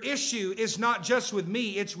 your issue is not just with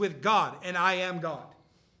me, it's with God, and I am God.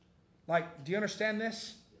 Like, do you understand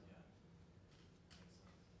this?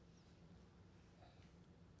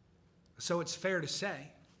 So it's fair to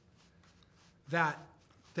say that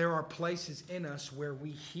there are places in us where we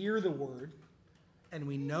hear the word and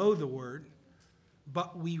we know the word,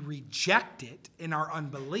 but we reject it in our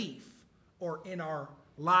unbelief or in our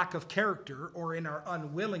lack of character or in our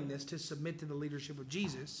unwillingness to submit to the leadership of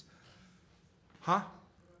Jesus.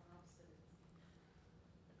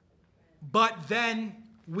 But then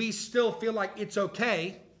we still feel like it's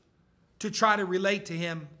okay to try to relate to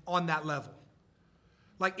Him on that level.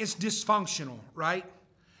 Like it's dysfunctional, right?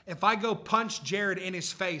 If I go punch Jared in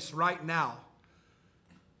his face right now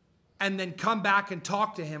and then come back and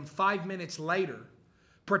talk to him 5 minutes later,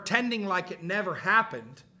 pretending like it never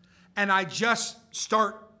happened, and I just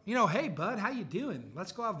start, hey, bud, how you doing?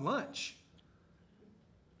 Let's go have lunch.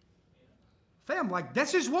 Fam, like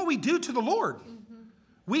this is what we do to the Lord. Mm-hmm.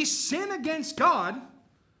 We sin against God.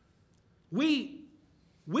 We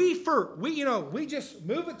just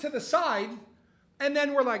move it to the side, and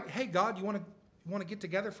then we're like, hey, God, you want to get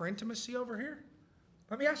together for intimacy over here?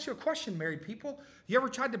 Let me ask you a question, married people. You ever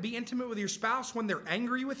tried to be intimate with your spouse when they're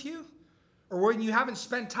angry with you? Or when you haven't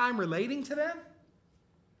spent time relating to them?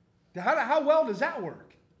 How well does that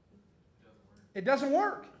work? It doesn't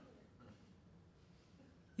work.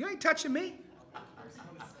 You ain't touching me. I'm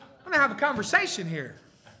going to have a conversation here.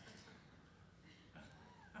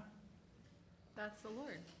 That's the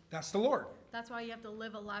Lord. That's the Lord. That's why you have to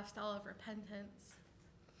live a lifestyle of repentance.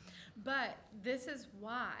 But this is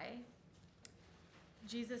why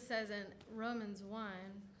Jesus says in Romans 1,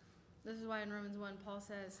 this is why in Romans 1 Paul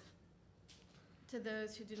says, to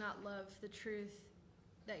those who do not love the truth,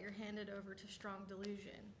 that you're handed over to strong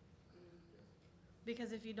delusion.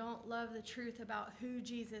 Because if you don't love the truth about who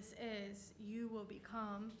Jesus is, you will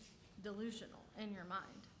become delusional in your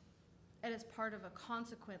mind. It is part of a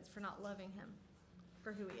consequence for not loving Him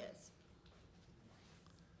for who He is.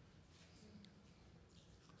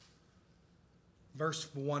 verse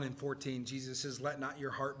 1 and 14, Jesus says, let not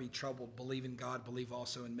your heart be troubled. Believe in God, believe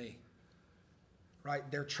also in me. Right?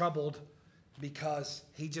 They're troubled because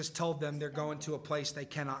he just told them they're going to a place they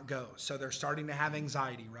cannot go. So they're starting to have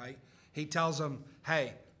anxiety, right? He tells them,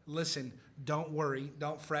 hey, listen, don't worry,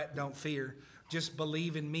 don't fret, don't fear. Just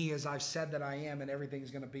believe in me as I've said that I am, and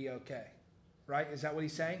everything's going to be okay. Right? Is that what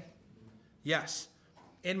he's saying? Yes.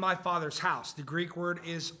 In my Father's house. The Greek word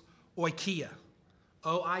is oikia.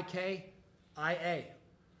 O-I-K-I-A.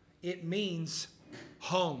 It means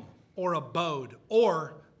home or abode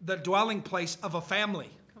or the dwelling place of a family.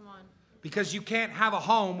 Come on. Because you can't have a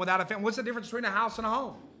home without a family. What's the difference between a house and a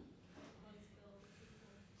home?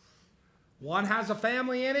 One has a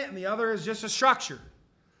family in it and the other is just a structure.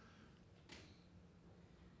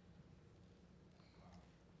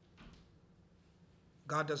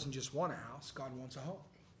 God doesn't just want a house. God wants a home.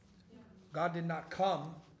 God did not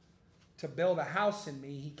come to build a house in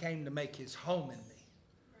me. He came to make his home in me.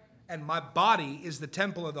 And my body is the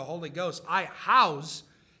temple of the Holy Ghost. I house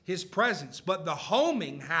his presence. But the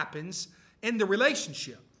homing happens in the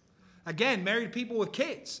relationship. Again, married people with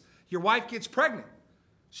kids. Your wife gets pregnant.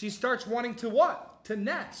 She starts wanting to what? To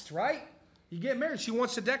nest, right? You get married. She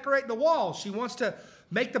wants to decorate the walls. She wants to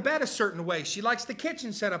make the bed a certain way. She likes the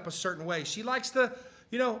kitchen set up a certain way. She likes the,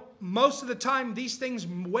 most of the time these things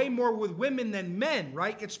way more with women than men,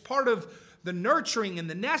 right? It's part of the nurturing and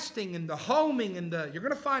the nesting and the homing and you're going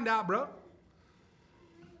to find out, bro.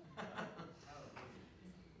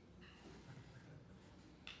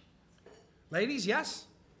 Ladies, yes?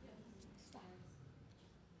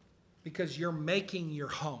 Because you're making your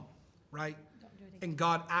home, right? And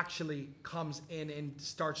God actually comes in and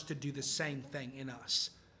starts to do the same thing in us.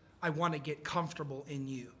 I want to get comfortable in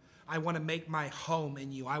you. I want to make my home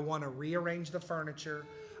in you. I want to rearrange the furniture.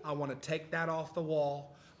 I want to take that off the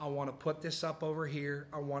wall. I want to put this up over here.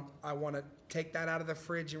 I want to take that out of the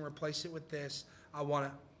fridge and replace it with this. I want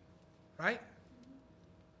to, right?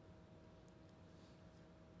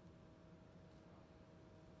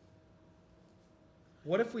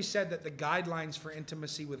 What if we said that the guidelines for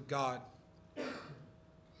intimacy with God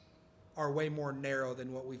are way more narrow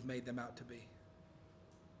than what we've made them out to be?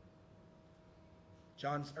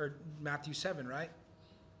 Matthew 7, right?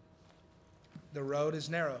 The road is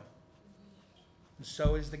narrow, and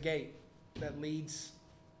so is the gate that leads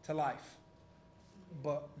to life.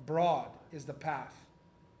 But broad is the path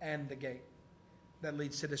and the gate that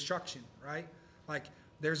leads to destruction, right? Like,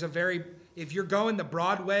 if you're going the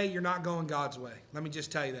broad way, you're not going God's way. Let me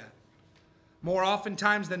just tell you that. More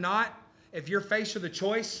oftentimes than not, if you're faced with a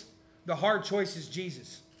choice, the hard choice is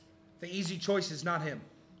Jesus. The easy choice is not him.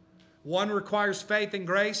 One requires faith and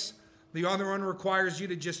grace. The other one requires you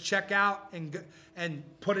to just check out and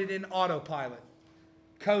put it in autopilot.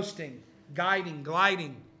 Coasting, guiding,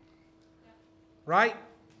 gliding. Right?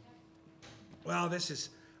 Well,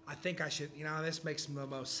 I think I should, this makes the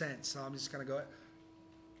most sense. So I'm just going to go.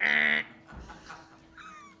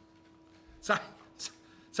 So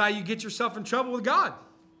how you get yourself in trouble with God.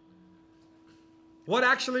 What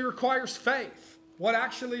actually requires faith? What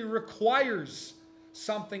actually requires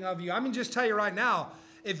something of you? I mean, just tell you right now,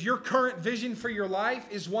 if your current vision for your life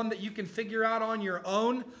is one that you can figure out on your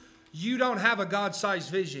own, you don't have a God-sized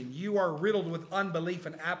vision. You are riddled with unbelief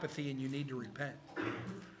and apathy, and you need to repent.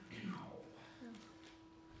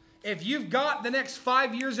 If you've got the next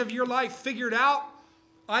 5 years of your life figured out,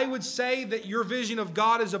 I would say that your vision of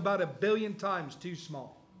God is about 1 billion times too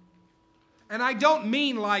small. And I don't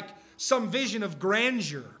mean like some vision of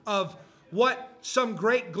grandeur, of some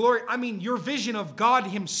great glory. I mean your vision of God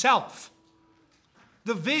himself.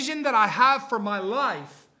 The vision that I have for my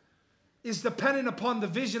life is dependent upon the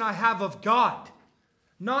vision I have of God.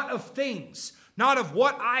 Not of things, not of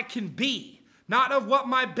what I can be, not of what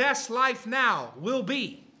my best life now will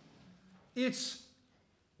be. It's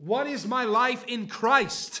what is my life in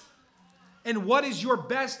Christ? And what is your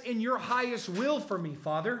best and your highest will for me,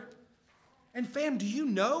 Father? And fam, do you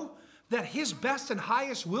know that his best and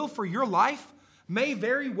highest will for your life may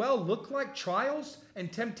very well look like trials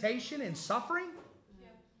and temptation and suffering? Yeah.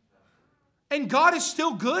 And God is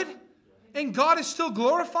still good? And God is still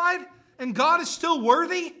glorified? And God is still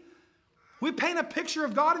worthy? We paint a picture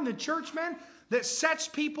of God in the church, man, that sets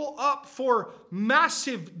people up for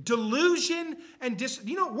massive delusion and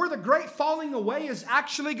where the great falling away is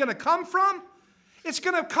actually going to come from? It's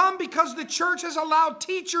going to come because the church has allowed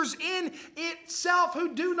teachers in itself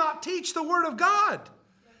who do not teach the Word of God.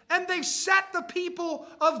 And they've set the people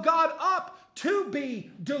of God up to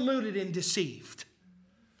be deluded and deceived.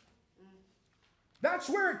 That's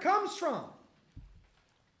where it comes from.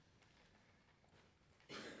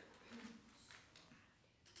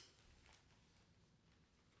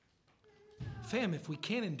 Fam, if we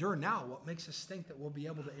can't endure now, what makes us think that we'll be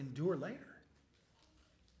able to endure later?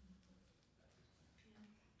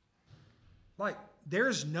 Like,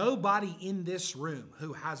 there's nobody in this room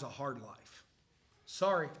who has a hard life.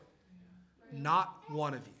 Sorry. Not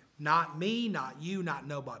one of you. Not me, not you, not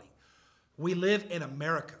nobody. We live in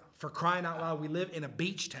America. For crying out loud, we live in a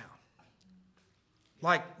beach town.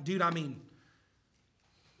 Like, dude, I mean,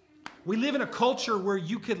 we live in a culture where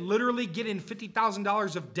you could literally get in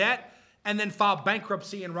 $50,000 of debt and then file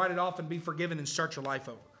bankruptcy and write it off and be forgiven and start your life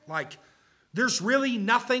over. Like, there's really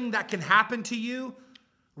nothing that can happen to you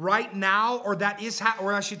right now, or that is,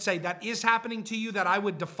 or I should say, that is happening to you that I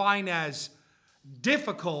would define as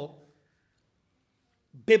difficult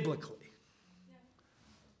biblically.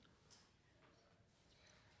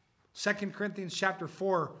 2 Corinthians chapter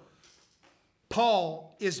 4,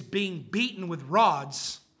 Paul is being beaten with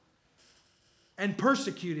rods and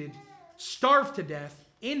persecuted, starved to death,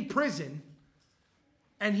 in prison.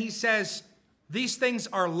 And he says, these things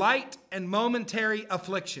are light and momentary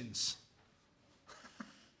afflictions.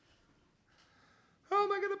 How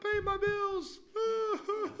am I going to pay my bills?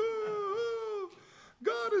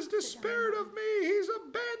 God has despaired of me. He's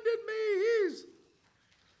abandoned me.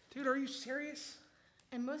 Dude, are you serious?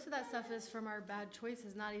 And most of that stuff is from our bad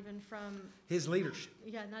choices, not even from His leadership.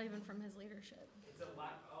 Yeah, not even from his leadership. It's a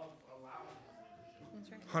lack of allowing his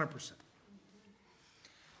leadership. That's right. 100%.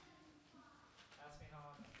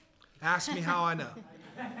 Ask me how I know. Ask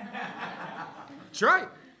me how I know. That's right.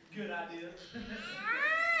 Good idea.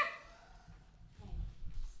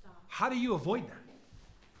 Stop. How do you avoid that?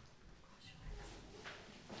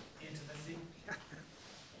 Intimacy.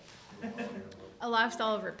 A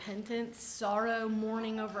lifestyle of repentance, sorrow,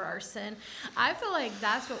 mourning over our sin. I feel like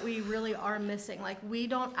that's what we really are missing. Like, we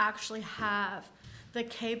don't actually have the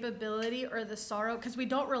capability or the sorrow because we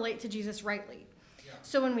don't relate to Jesus rightly. Yeah.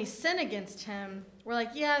 So when we sin against him, we're like,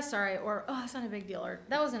 yeah, sorry, or, oh, it's not a big deal, or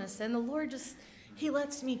that wasn't a sin. The Lord just, he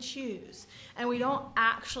lets me choose. And we don't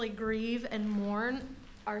actually grieve and mourn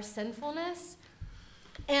our sinfulness.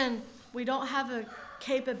 And we don't have a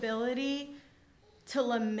capability to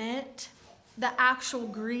lament the actual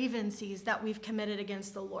grievances that we've committed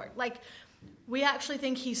against the Lord. Like, we actually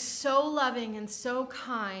think he's so loving and so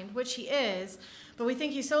kind, which he is, but we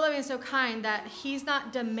think he's so loving and so kind that he's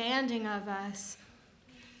not demanding of us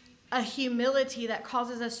a humility that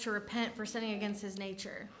causes us to repent for sinning against his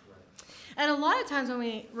nature. And a lot of times when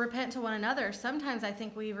we repent to one another, sometimes I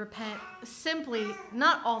think we repent simply,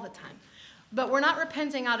 not all the time, but we're not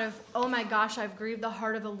repenting out of, oh my gosh, I've grieved the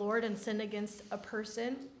heart of the Lord and sinned against a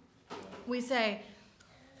person. We say,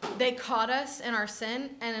 they caught us in our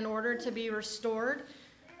sin, and in order to be restored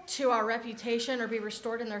to our reputation or be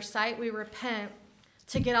restored in their sight, we repent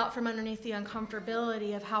to get out from underneath the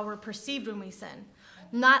uncomfortability of how we're perceived when we sin,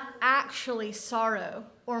 not actually sorrow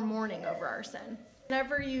or mourning over our sin.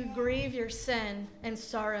 Whenever you grieve your sin and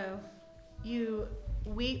sorrow, you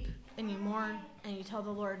weep and you mourn and you tell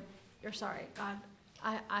the Lord, you're sorry, God,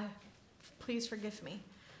 I please forgive me.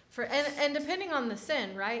 And depending on the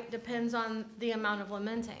sin, right, depends on the amount of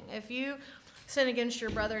lamenting. If you sin against your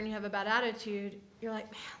brother and you have a bad attitude, you're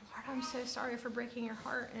like, man, Lord, I'm so sorry for breaking your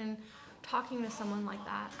heart and talking to someone like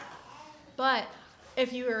that. But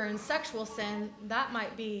if you are in sexual sin, that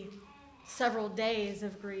might be several days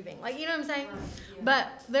of grieving. Like, you know what I'm saying?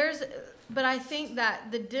 But I think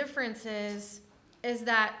that the difference is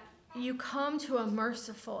that you come to a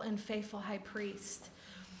merciful and faithful high priest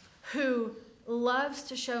who loves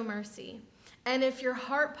to show mercy. And if your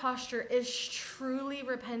heart posture is truly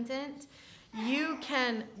repentant, you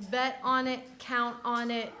can bet on it, count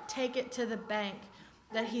on it, take it to the bank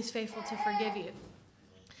that he's faithful to forgive you.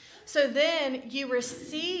 So then you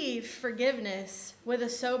receive forgiveness with a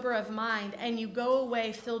sober of mind, and you go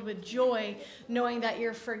away filled with joy, knowing that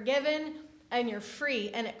you're forgiven and you're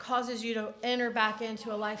free, and it causes you to enter back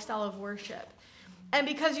into a lifestyle of worship. And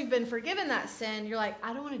because you've been forgiven that sin, you're like,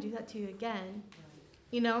 I don't want to do that to you again.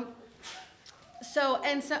 You know? So,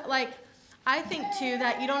 like, I think, too,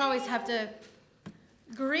 that you don't always have to...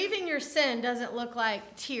 Grieving your sin doesn't look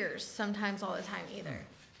like tears sometimes all the time either.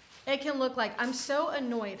 It can look like, I'm so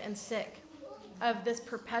annoyed and sick of this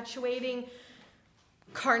perpetuating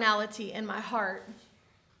carnality in my heart.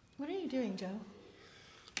 What are you doing, Joe?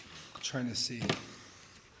 I'm trying to see.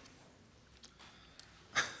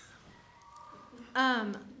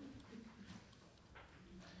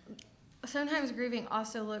 Sometimes grieving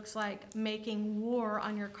also looks like making war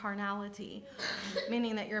on your carnality,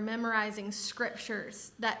 meaning that you're memorizing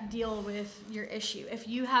scriptures that deal with your issue. If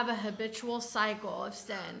you have a habitual cycle of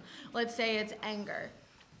sin, let's say it's anger,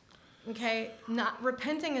 okay?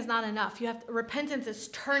 Repenting is not enough. Repentance is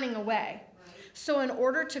turning away. So in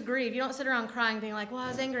order to grieve, you don't sit around crying being like, well, I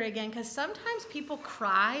was angry again, because sometimes people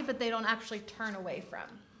cry, but they don't actually turn away from.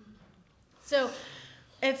 So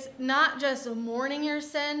it's not just mourning your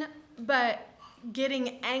sin, but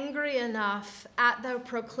getting angry enough at the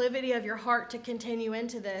proclivity of your heart to continue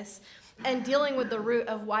into this and dealing with the root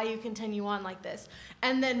of why you continue on like this.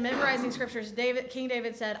 And then memorizing scriptures. King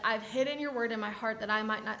David said, I've hidden your word in my heart that I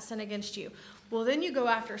might not sin against you. Well, then you go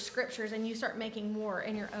after scriptures and you start making war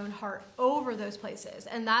in your own heart over those places.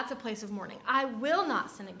 And that's a place of mourning. I will not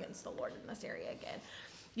sin against the Lord in this area again.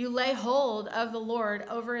 You lay hold of the Lord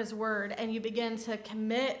over his word and you begin to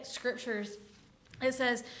commit scriptures. It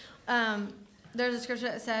says, there's a scripture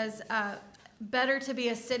that says, better to be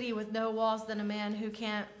a city with no walls than a man who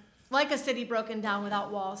can't, like a city broken down without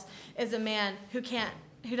walls, is a man who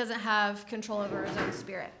doesn't have control over his own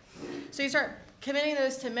spirit. So you start committing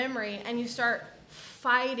those to memory and you start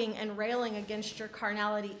fighting and railing against your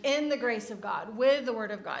carnality in the grace of God, with the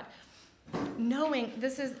word of God. Knowing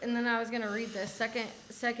this is, and then I was going to read this,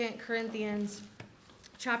 Second Corinthians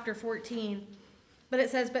chapter 14. But it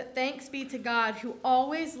says, but thanks be to God who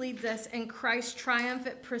always leads us in Christ's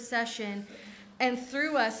triumphant procession and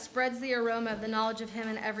through us spreads the aroma of the knowledge of him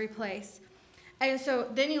in every place. And so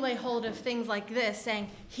then you lay hold of things like this, saying,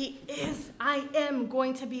 I am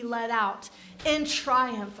going to be led out in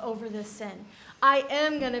triumph over this sin. I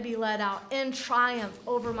am going to be led out in triumph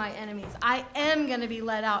over my enemies. I am going to be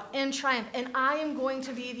led out in triumph. And I am going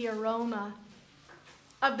to be the aroma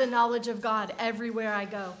of the knowledge of God everywhere I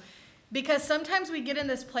go. Because sometimes we get in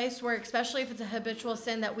this place where, especially if it's a habitual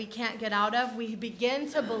sin that we can't get out of, we begin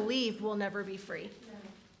to believe we'll never be free.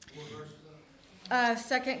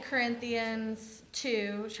 2 Corinthians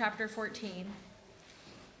 2, chapter 14.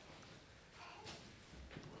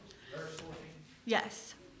 Verse 14.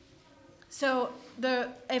 Yes. So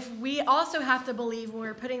if we also have to believe when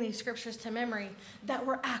we're putting these scriptures to memory that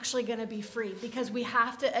we're actually going to be free, because we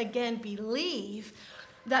have to, again, believe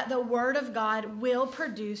that the word of God will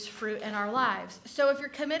produce fruit in our lives. So if you're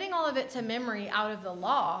committing all of it to memory out of the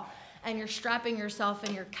law, and you're strapping yourself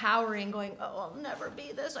and you're cowering, going, oh, I'll never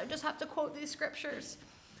be this, I just have to quote these scriptures,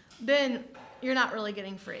 then you're not really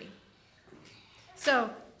getting free. So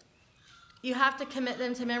you have to commit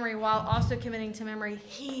them to memory while also committing to memory,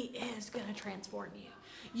 he is going to transform you.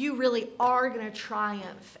 You really are going to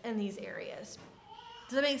triumph in these areas.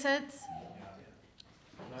 Does that make sense?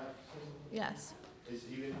 Yes. Is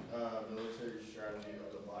even military strategy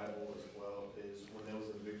of the Bible as well, is when there was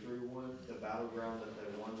a victory won, the battleground that they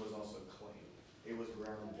won was also claimed. It was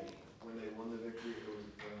ground gained. When they won the victory, it was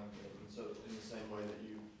ground gained. And so in the same way that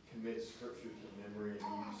you commit scripture to memory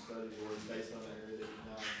and you study the word based on the area that you've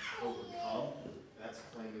now overcome, that's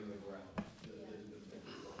claiming the ground that has been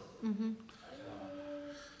victory over. Mm-hmm.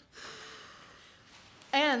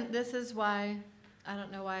 And this is why, I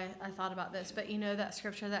don't know why I thought about this, but you know that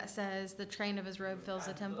scripture that says the train of his robe fills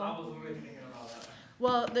the temple? I was already thinking about that.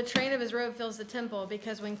 Well, the train of his robe fills the temple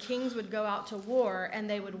because when kings would go out to war and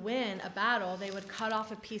they would win a battle, they would cut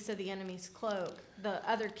off a piece of the enemy's cloak, the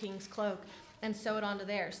other king's cloak, and sew it onto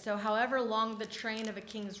theirs. So however long the train of a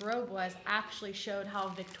king's robe was actually showed how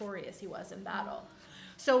victorious he was in battle.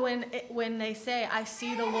 So when they say, I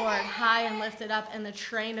see the Lord high and lifted up and the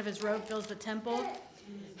train of his robe fills the temple,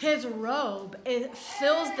 his robe, it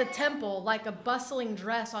fills the temple like a bustling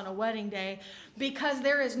dress on a wedding day because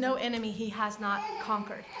there is no enemy he has not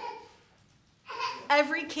conquered.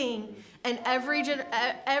 Every king and every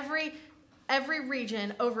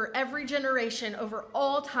region, over every generation, over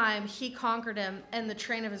all time, he conquered him, and the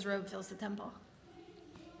train of his robe fills the temple.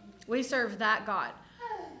 We serve that God.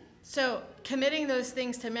 So committing those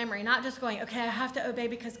things to memory, not just going, okay, I have to obey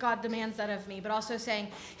because God demands that of me, but also saying,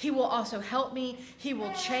 he will also help me, he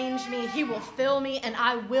will change me, he will fill me, and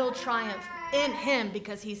I will triumph in him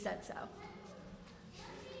because he said so.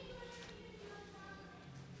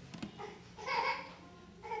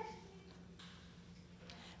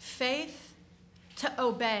 Faith to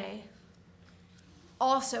obey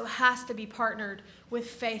also has to be partnered with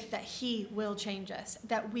faith that he will change us,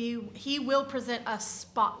 that he will present us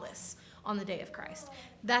spotless on the day of Christ.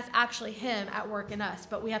 That's actually him at work in us,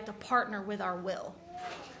 but we have to partner with our will.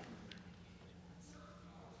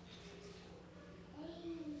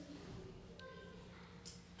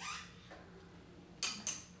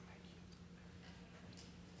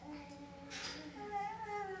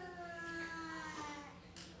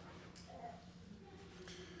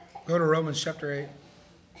 Go to Romans chapter 8.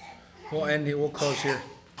 We'll end here. We'll close here.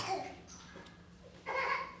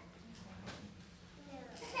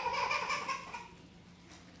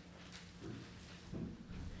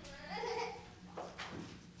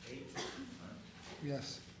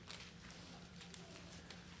 Yes.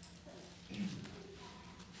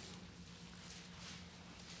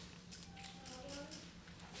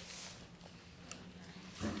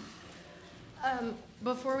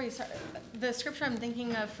 Before we start, the scripture I'm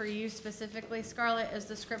thinking of for you specifically, Scarlett, is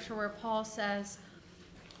the scripture where Paul says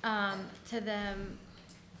to them,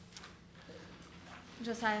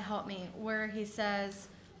 Josiah, help me, where he says,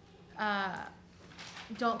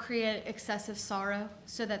 don't create excessive sorrow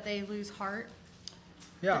so that they lose heart.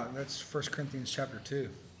 Yeah, that's 1 Corinthians chapter 2.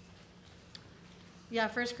 Yeah,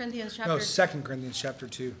 1 Corinthians chapter... No, 2 Corinthians chapter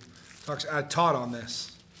 2. I taught on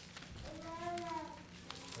this.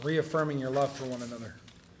 Reaffirming your love for one another.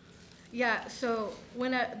 Yeah, so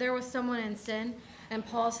when there was someone in sin, and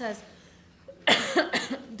Paul says,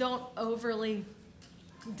 don't overly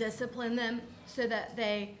discipline them so that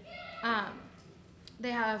they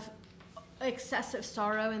have excessive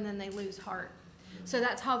sorrow and then they lose heart. So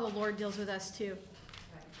that's how the Lord deals with us too.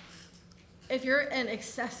 If you're in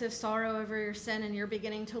excessive sorrow over your sin and you're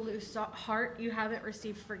beginning to lose heart, you haven't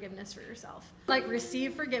received forgiveness for yourself. Like,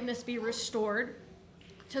 receive forgiveness, be restored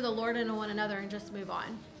to the Lord and to one another, and just move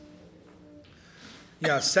on.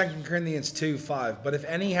 Yeah, 2 Corinthians 2:5. But if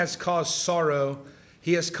any has caused sorrow,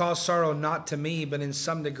 he has caused sorrow not to me, but in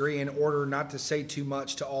some degree, in order not to say too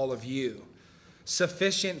much to all of you.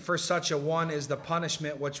 Sufficient for such a one is the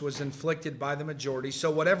punishment which was inflicted by the majority. So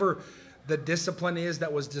whatever the discipline is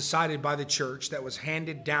that was decided by the church, that was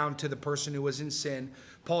handed down to the person who was in sin,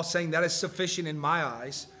 Paul's saying that is sufficient in my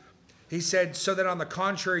eyes. He said, so that on the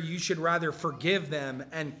contrary, you should rather forgive them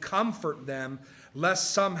and comfort them,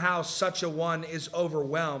 lest somehow such a one is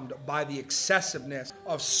overwhelmed by the excessiveness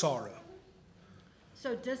of sorrow.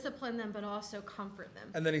 So discipline them, but also comfort them.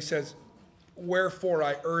 And then he says, wherefore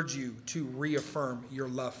I urge you to reaffirm your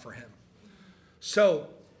love for him. So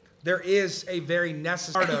there is a very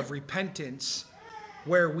necessary part of repentance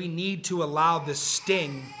where we need to allow the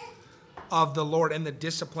sting of the Lord and the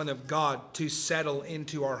discipline of God to settle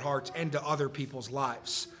into our hearts and to other people's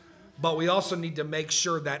lives. But we also need to make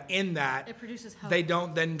sure that in that, it produces hope. They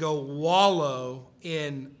don't then go wallow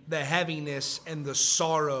in the heaviness and the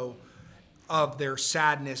sorrow of their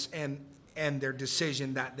sadness and their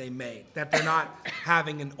decision that they made. That they're not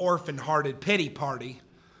having an orphan-hearted pity party,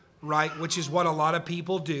 right? Which is what a lot of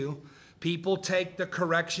people do. People take the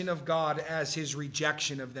correction of God as his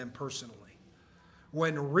rejection of them personally.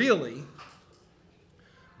 When really,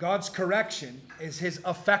 God's correction is his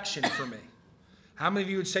affection for me. How many of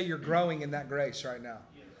you would say you're growing in that grace right now?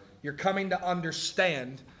 You're coming to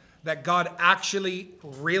understand that God actually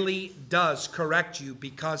really does correct you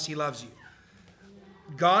because he loves you.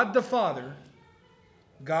 God the Father,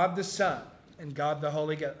 God the Son, and God the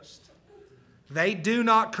Holy Ghost. They do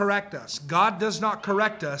not correct us. God does not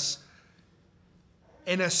correct us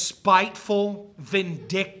in a spiteful,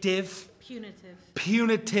 vindictive,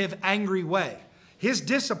 punitive, angry way. His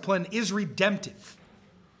discipline is redemptive.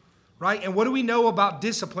 Right? And what do we know about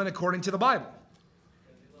discipline according to the Bible?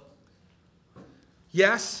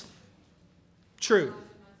 Yes, true.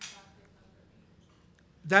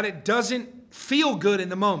 That it doesn't feel good in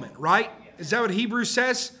the moment, right? Is that what Hebrews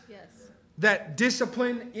says? Yes. That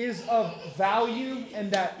discipline is of value and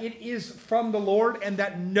that it is from the Lord, and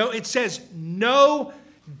that it says no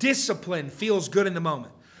discipline feels good in the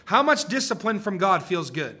moment. How much discipline from God feels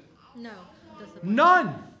good? No. Discipline.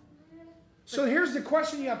 None. So here's the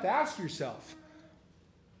question you have to ask yourself.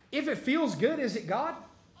 If it feels good, is it God?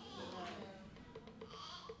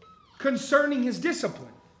 Concerning his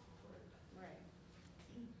discipline.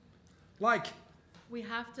 Like, we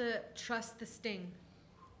have to trust the sting.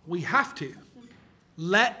 We have to.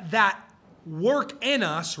 Let that work in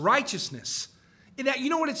us righteousness. And that, you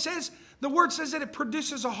know what it says? The word says that it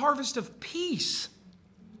produces a harvest of peace.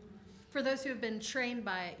 For those who have been trained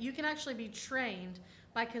by it, you can actually be trained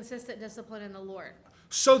by consistent discipline in the Lord.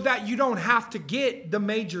 So that you don't have to get the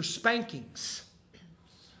major spankings.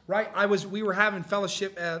 Right? We were having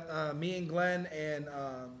fellowship at me and Glenn and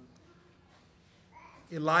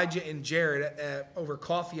Elijah and Jared over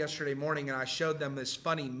coffee yesterday morning, and I showed them this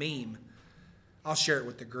funny meme. I'll share it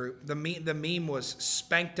with the group. The meme was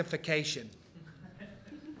spanktification.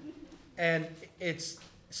 And it's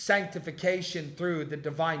sanctification through the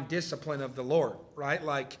divine discipline of the Lord, right?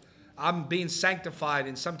 Like, I'm being sanctified,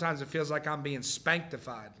 and sometimes it feels like I'm being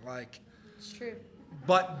spanktified. Like, it's true.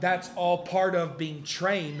 But that's all part of being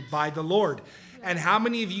trained by the Lord. And how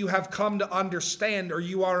many of you have come to understand, or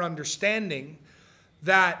you are understanding,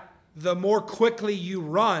 that the more quickly you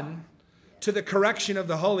run to the correction of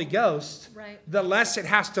the Holy Ghost, right, the less it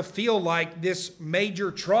has to feel like this major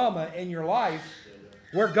trauma in your life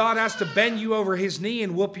where God has to bend you over his knee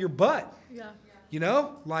and whoop your butt. Yeah. You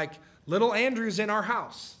know, like little Andrew's in our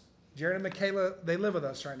house. Jared and Michaela, they live with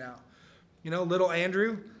us right now. You know, little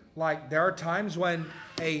Andrew, like there are times when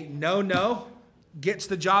a no gets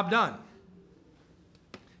the job done.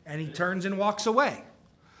 And he turns and walks away.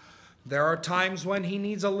 There are times when he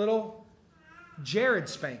needs a little Jared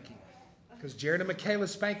spanking. Because Jared and Michaela's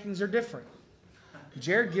spankings are different.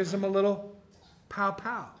 Jared gives him a little pow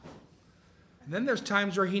pow. And then there's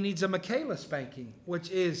times where he needs a Michaela spanking, which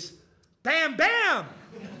is bam bam.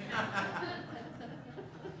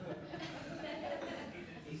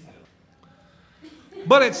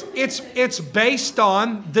 But it's based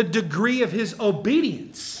on the degree of his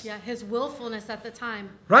obedience. Yeah, his willfulness at the time.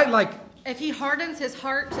 Right? Like, if he hardens his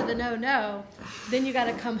heart to the no, then you got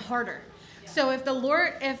to come harder. So if the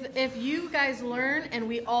Lord, if you guys learn, and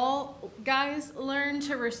we all guys learn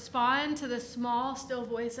to respond to the small, still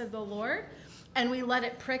voice of the Lord, and we let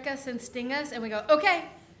it prick us and sting us, and we go, okay,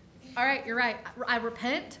 all right, you're right. I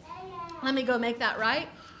repent. Let me go make that right.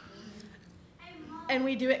 And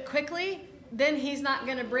we do it quickly, then he's not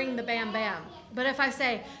going to bring the bam bam. But if I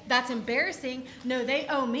say, that's embarrassing, no, they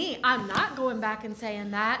owe me, I'm not going back and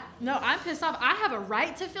saying that. No, I'm pissed off. I have a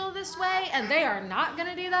right to feel this way, and they are not going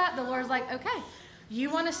to do that. The Lord's like, okay, you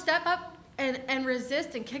want to step up and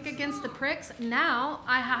resist and kick against the pricks? Now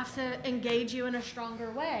I have to engage you in a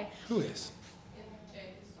stronger way. who is?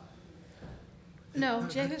 No,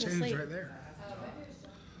 Jacob's James asleep. right there.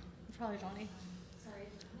 It's probably Johnny.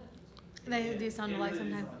 They do sound alike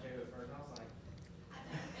sometimes.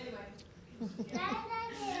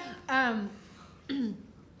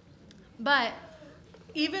 But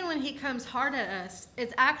even when he comes hard at us,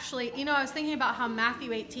 it's actually, you know, I was thinking about how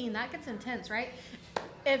Matthew 18, that gets intense, right?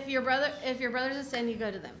 If your brother's a sin, you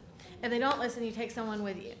go to them. If they don't listen, you take someone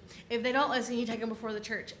with you. If they don't listen, you take them before the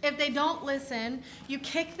church. If they don't listen, you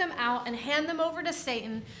kick them out and hand them over to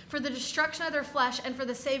Satan for the destruction of their flesh and for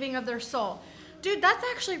the saving of their soul. Dude, that's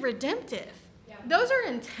actually redemptive. Those are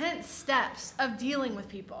intense steps of dealing with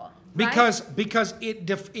people. Right? Because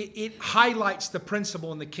it highlights the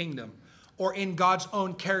principle in the kingdom, or in God's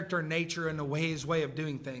own character and nature and his way of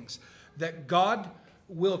doing things, that God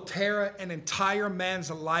will tear an entire man's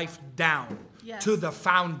life down to the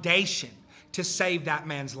foundation to save that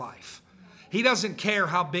man's life. He doesn't care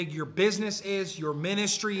how big your business is, your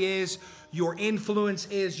ministry is, your influence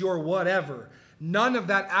is, your whatever. None of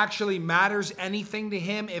that actually matters anything to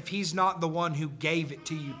him if he's not the one who gave it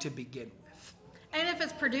to you to begin with. And if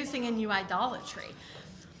it's producing in you idolatry.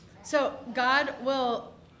 So God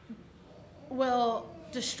will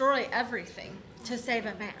destroy everything to save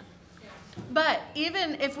a man. But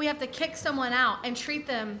even if we have to kick someone out and treat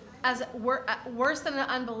them as worse than an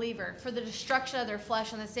unbeliever for the destruction of their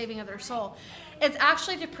flesh and the saving of their soul, it's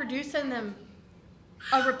actually to produce in them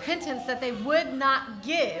a repentance that they would not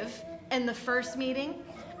give in the first meeting,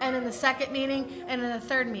 and in the second meeting, and in the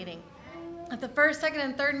third meeting. If the first, second,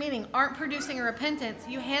 and third meeting aren't producing a repentance,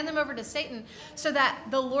 you hand them over to Satan so that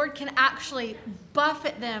the Lord can actually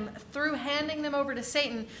buffet them through handing them over to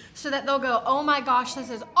Satan so that they'll go, oh my gosh, this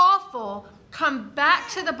is awful. Come back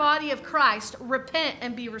to the body of Christ, repent,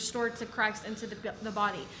 and be restored to Christ and to the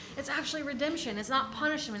body. It's actually redemption. It's not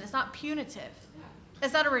punishment. It's not punitive.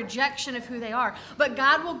 It's not a rejection of who they are. But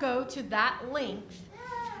God will go to that length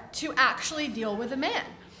to actually deal with a man.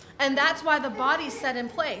 And that's why the body's set in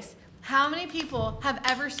place. How many people have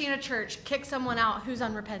ever seen a church kick someone out who's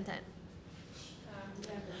unrepentant?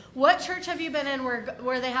 What church have you been in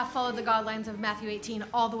where they have followed the guidelines of Matthew 18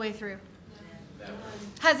 all the way through?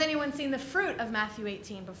 Has anyone seen the fruit of Matthew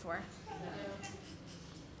 18 before?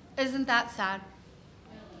 Isn't that sad?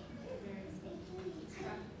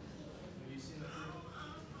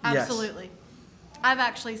 Yes. Absolutely. I've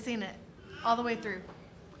actually seen it all the way through.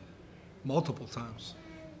 Multiple times.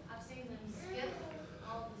 I've seen them skip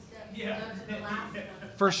all the steps and go to the last one.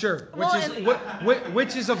 For sure, Well,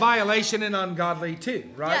 which is a violation and ungodly too,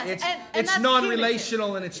 right? Yes, it's and it's that's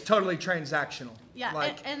non-relational and it's totally transactional. Yeah,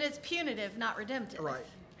 like, and it's punitive, not redemptive. right.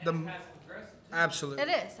 And it has progressive too, Absolutely. It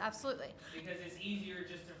is, absolutely. because it's easier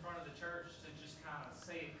just in front of the church to just kind of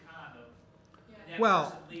say it kind of. And that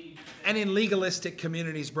Well, person leaves, and in legalistic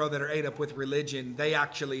communities, bro, that are ate up with religion, they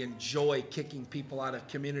actually enjoy kicking people out of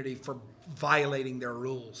community for violating their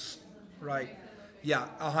rules, right? Yeah,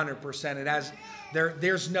 100%. It has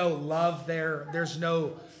there's no love there. There's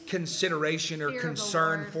no consideration or Fear of the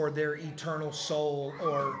concern Lord. for their eternal soul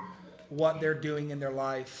or what they're doing in their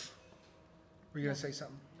life. Were you gonna say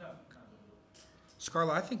something? no.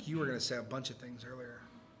 Scarlett, I think you were gonna say a bunch of things earlier.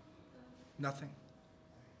 Nothing.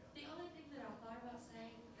 The only thing that I thought about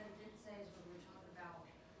saying that I didn't say is when we were talking about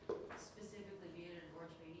specifically being in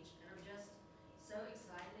Orange Beach, and I'm just so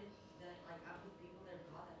excited that like I'm with people that have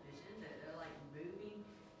got that vision, that they're like moving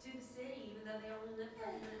to the city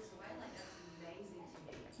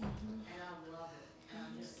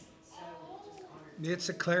It's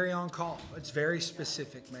a clarion call. It's very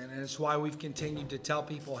specific, man. And it's why we've continued to tell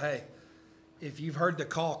people, hey, if you've heard the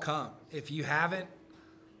call, come. If you haven't,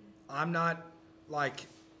 I'm not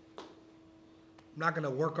going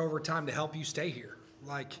to work overtime to help you stay here.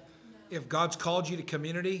 Like, if God's called you to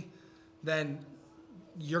community, then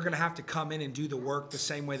you're going to have to come in and do the work the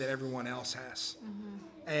same way that everyone else has.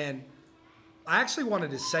 And I actually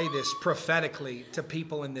wanted to say this prophetically to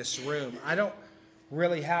people in this room. I don't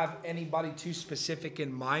really have anybody too specific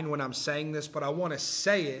in mind when I'm saying this, but I want to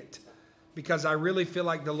say it because I really feel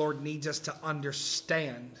like the Lord needs us to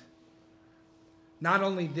understand not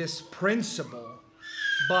only this principle,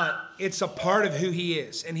 but it's a part of who He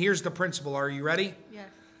is. And here's the principle. Are you ready? Yes.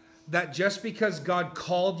 That just because God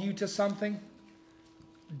called you to something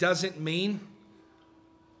doesn't mean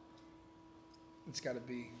it's got to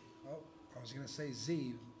be, I was going to say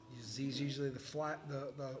Z. Z's usually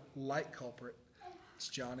the light culprit. It's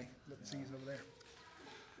Johnny, but Z's over there.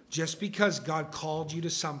 Just because God called you to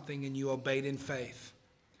something and you obeyed in faith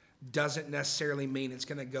doesn't necessarily mean it's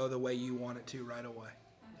going to go the way you want it to right away.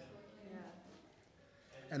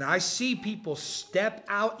 And I see people step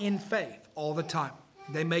out in faith all the time.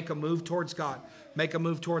 They make a move towards God, make a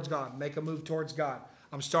move towards God, make a move towards God.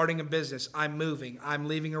 I'm starting a business. I'm moving. I'm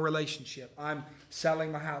leaving a relationship. I'm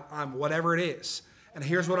selling my house. I'm whatever it is. And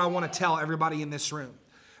here's what I want to tell everybody in this room.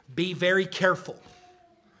 Be very careful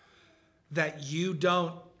that you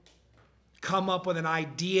don't come up with an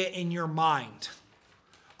idea in your mind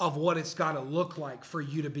of what it's got to look like for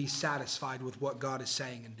you to be satisfied with what God is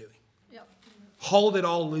saying and doing. Yep. Hold it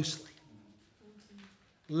all loosely.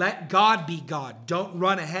 Let God be God. Don't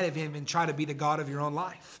run ahead of Him and try to be the God of your own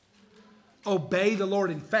life. Obey the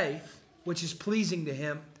Lord in faith, which is pleasing to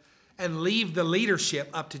Him, and leave the leadership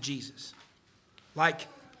up to Jesus. Like,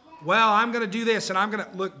 well, I'm going to do this and I'm going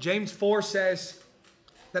to... Look, James 4 says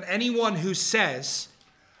that anyone who says,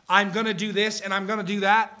 I'm going to do this and I'm going to do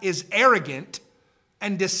that is arrogant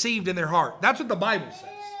and deceived in their heart. That's what the Bible says.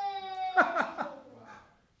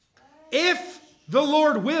 If the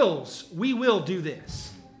Lord wills, we will do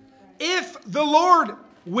this. If the Lord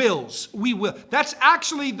wills, we will. That's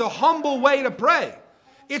actually the humble way to pray.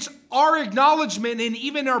 It's our acknowledgement, and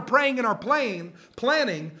even our praying and our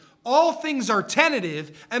planning, all things are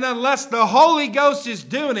tentative, and unless the Holy Ghost is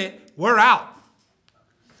doing it, we're out.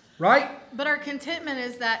 Right? But our contentment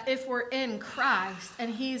is that if we're in Christ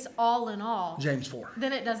and He's all in all, James 4.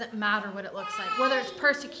 then it doesn't matter what it looks like. Whether it's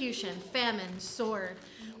persecution, famine, sword,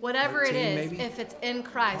 whatever it 13 is, maybe? if it's in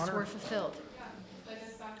Christ, Honor. we're fulfilled. But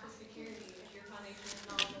it's back to security. If your foundation is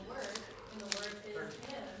not in the Word, and the Word is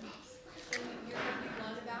Him, then you're going to be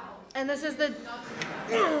blotted out. And this is the Not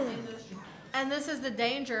to in those And this is the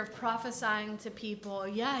danger of prophesying to people.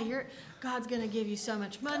 Yeah, God's going to give you so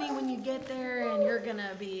much money when you get there, and you're going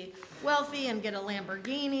to be wealthy and get a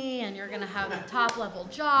Lamborghini, and you're going to have the top level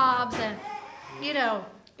jobs. And,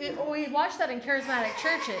 we watch that in charismatic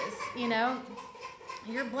churches,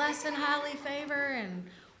 You're blessed and highly favored and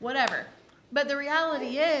whatever. But the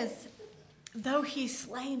reality is, though He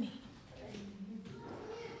slay me,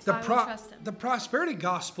 I will trust Him. The prosperity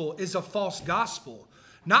gospel is a false gospel.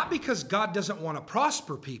 Not because God doesn't want to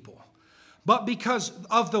prosper people, but because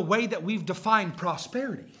of the way that we've defined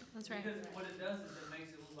prosperity. That's right. Because what it does is it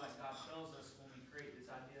makes it look like God fails us when we create this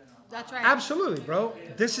idea in our mind. That's right. Absolutely, bro.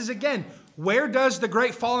 This is, again, where does the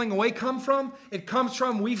great falling away come from? It comes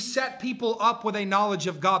from we've set people up with a knowledge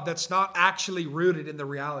of God that's not actually rooted in the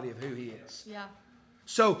reality of who He is. Yeah.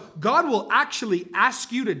 So God will actually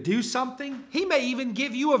ask you to do something. He may even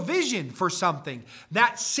give you a vision for something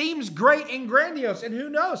that seems great and grandiose. And who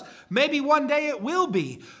knows, maybe one day it will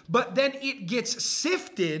be. But then it gets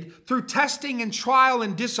sifted through testing and trial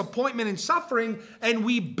and disappointment and suffering. And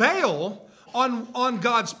we bail on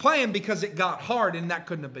God's plan because it got hard and that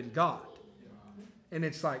couldn't have been God. And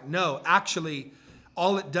it's like, no, actually,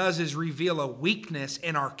 all it does is reveal a weakness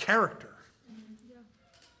in our character.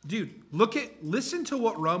 Dude, listen to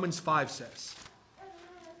what Romans 5 says.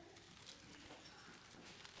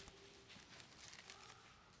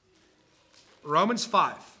 Romans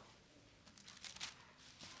 5.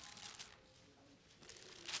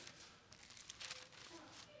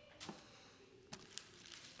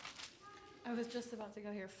 I was just about to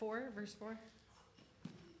go here. 4, verse 4.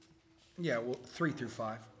 Yeah, well, 3 through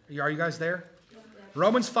 5. Are you guys there?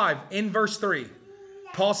 Romans 5, in verse 3.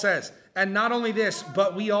 Paul says, and not only this,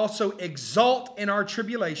 but we also exult in our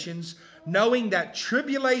tribulations, knowing that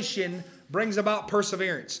tribulation brings about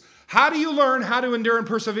perseverance. How do you learn how to endure and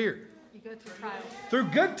persevere? You go through trials. Through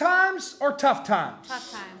good times or tough times?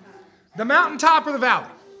 Tough times. The mountaintop or the valley?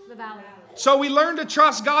 The valley. So we learn to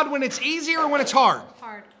trust God when it's easy or when it's hard?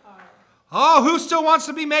 Hard. Oh, who still wants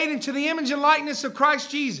to be made into the image and likeness of Christ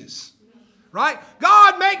Jesus? Right?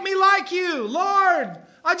 God, make me like you. Lord,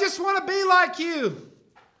 I just want to be like you.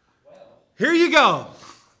 Here you go.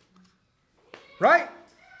 Right?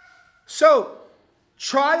 So,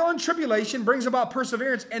 trial and tribulation brings about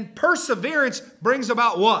perseverance, and perseverance brings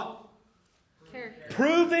about what? Character.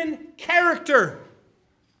 Proven character.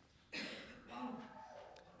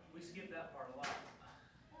 We skip that part a lot.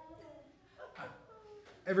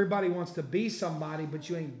 Everybody wants to be somebody, but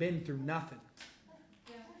you ain't been through nothing.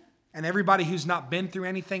 And everybody who's not been through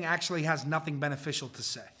anything actually has nothing beneficial to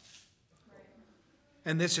say.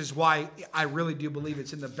 And this is why I really do believe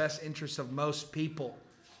it's in the best interest of most people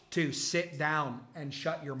to sit down and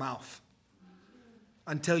shut your mouth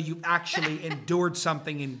until you've actually endured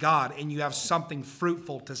something in God and you have something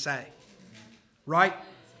fruitful to say. Right?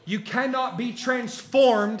 You cannot be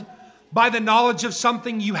transformed by the knowledge of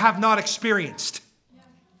something you have not experienced.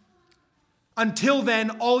 Until then,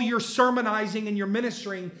 all your sermonizing and your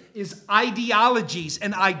ministering is ideologies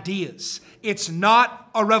and ideas. It's not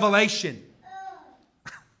a revelation.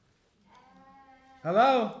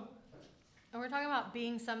 Hello? And we're talking about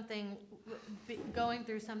being something, going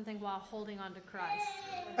through something while holding on to Christ.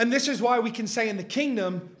 And this is why we can say in the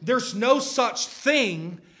kingdom, there's no such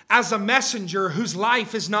thing as a messenger whose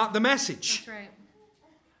life is not the message. That's right.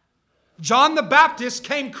 John the Baptist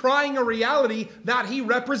came crying a reality that he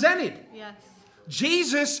represented. Yes.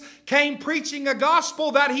 Jesus came preaching a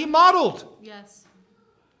gospel that he modeled. Yes.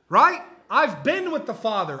 Right? I've been with the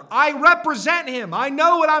Father. I represent him. I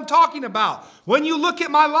know what I'm talking about. When you look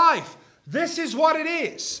at my life, this is what it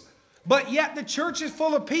is. But yet the church is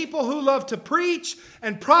full of people who love to preach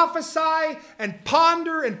and prophesy and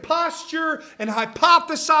ponder and posture and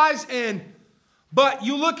hypothesize. But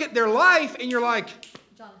you look at their life and you're like,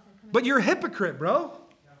 but you're a hypocrite, bro.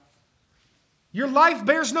 Your life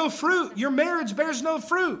bears no fruit. Your marriage bears no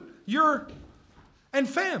fruit. And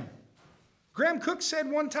fam, Graham Cook said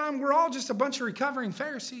one time, we're all just a bunch of recovering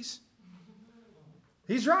Pharisees.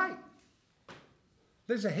 He's right.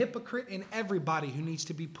 There's a hypocrite in everybody who needs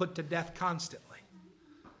to be put to death constantly.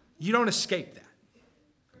 You don't escape that.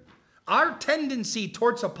 Our tendency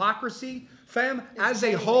towards hypocrisy, fam, as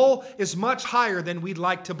a whole, is much higher than we'd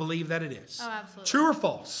like to believe that it is. Oh, absolutely. True or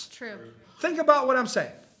false? True. Think about what I'm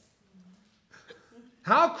saying.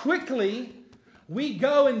 How quickly we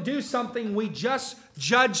go and do something we just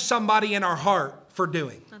judge somebody in our heart for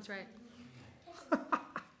doing. That's right.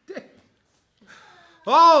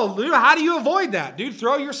 Oh, dude, how do you avoid that? Dude,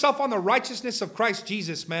 throw yourself on the righteousness of Christ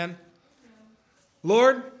Jesus, man.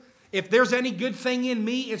 Lord, if there's any good thing in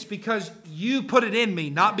me, it's because you put it in me,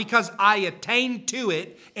 not because I attained to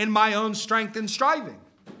it in my own strength and striving.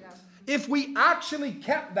 Yeah. If we actually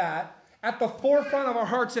kept that at the forefront of our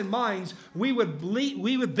hearts and minds, we would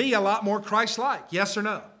be a lot more Christ-like. Yes or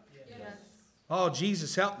no? Yes. Oh,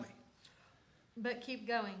 Jesus, help me. But keep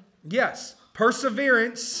going. Yes.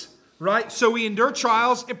 Perseverance, right? So we endure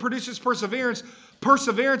trials. It produces perseverance.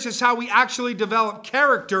 Perseverance is how we actually develop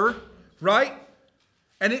character, right?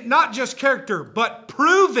 And it not just character, but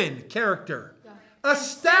proven character. Yeah.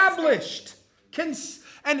 Established.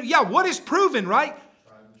 What is proven, right?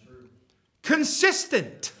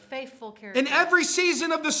 Consistent. Faithful character. In every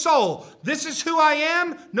season of the soul, this is who I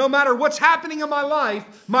am. No matter what's happening in my life,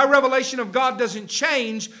 my revelation of God doesn't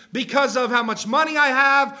change because of how much money I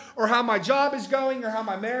have, or how my job is going, or how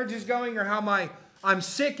my marriage is going, or how I'm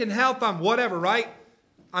sick in health, I'm whatever, right?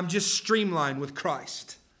 I'm just streamlined with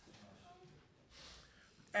Christ.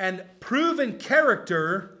 And proven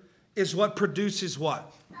character is what produces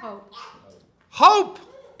what? Hope. Hope.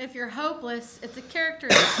 If you're hopeless, it's a character.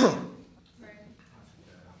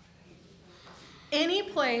 Any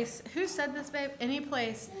place, who said this, babe? Any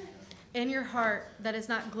place in your heart that is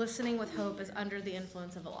not glistening with hope is under the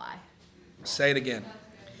influence of a lie. Say it again.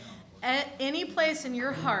 Any place in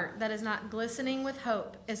your heart that is not glistening with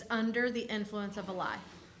hope is under the influence of a lie.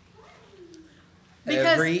 Because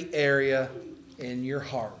every area in your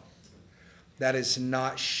heart that is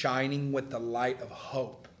not shining with the light of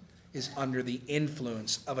hope is under the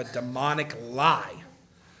influence of a demonic lie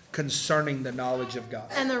concerning the knowledge of God.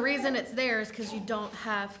 And the reason it's there is because you don't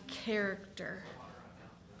have character.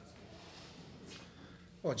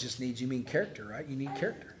 Well, it just needs, you mean character, right? You need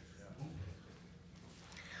character.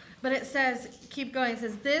 But it says, keep going, it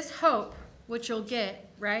says, this hope, which you'll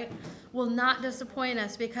get, right, will not disappoint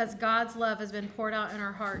us because God's love has been poured out in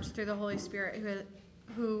our hearts through the Holy Spirit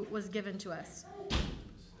who was given to us.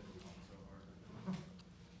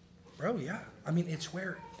 Bro, yeah. I mean, it's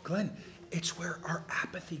where, Glenn, it's where our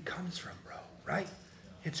apathy comes from, bro, right?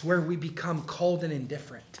 It's where we become cold and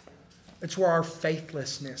indifferent. It's where our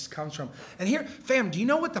faithlessness comes from. And here, fam, do you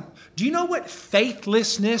know what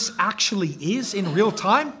faithlessness actually is in real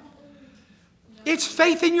time? It's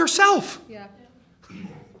faith in yourself. Yeah.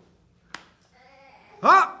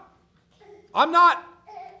 I'm not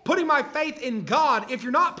putting my faith in God. If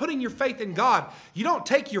you're not putting your faith in God, you don't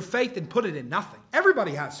take your faith and put it in nothing.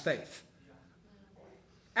 Everybody has faith.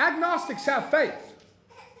 Agnostics have faith.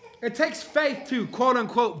 It takes faith to, quote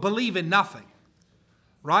unquote, believe in nothing.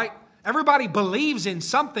 Right? Everybody believes in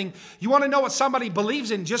something. You want to know what somebody believes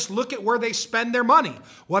in? Just look at where they spend their money,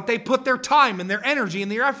 what they put their time and their energy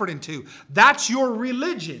and their effort into. That's your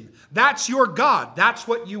religion. That's your God. That's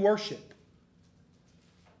what you worship.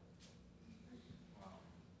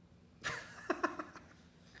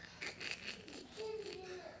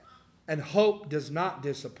 And hope does not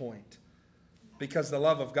disappoint, because the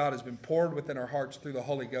love of God has been poured within our hearts through the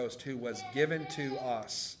Holy Ghost who was given to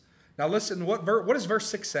us. Now listen, what does verse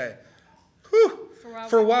 6 say? Whew.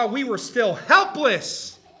 For while we were still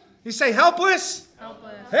helpless. You say helpless?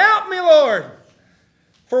 Helpless. Help me, Lord.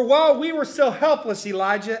 For while we were still helpless,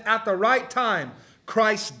 Elijah, at the right time,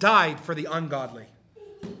 Christ died for the ungodly.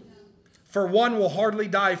 For one will hardly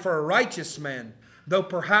die for a righteous man, though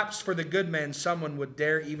perhaps for the good man someone would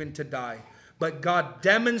dare even to die. But God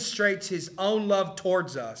demonstrates his own love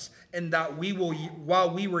towards us, in that while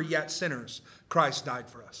we were yet sinners, Christ died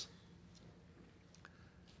for us.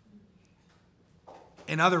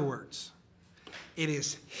 In other words, it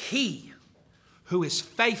is he who is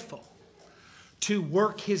faithful to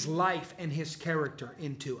work his life and his character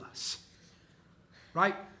into us.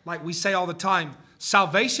 Right? Like we say all the time,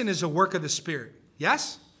 salvation is a work of the Spirit.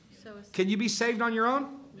 Yes? Can you be saved on your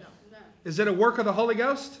own? No. Is it a work of the Holy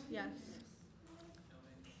Ghost? Yes.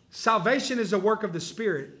 Salvation is a work of the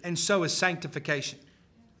Spirit, and so is sanctification.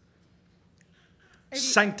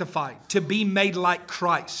 Sanctified, to be made like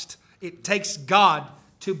Christ. It takes God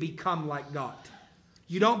to become like God.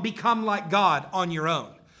 You don't become like God on your own.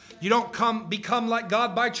 You don't become like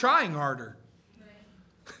God by trying harder.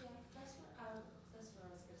 That's what I was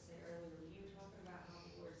going to say earlier. You were talking about how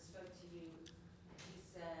the Lord spoke to you. He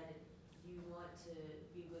said, you want to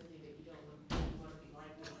be with me, but you don't want to be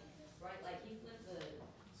like me. Right? Like, he flipped the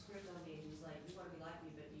script on me, and he's like, you want to be like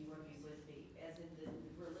me, but you want to be with me. As in the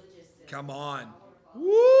religious sense. Come on.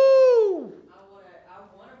 Woo! I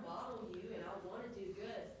want to model you, and I want to do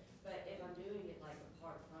good. But if I'm doing it like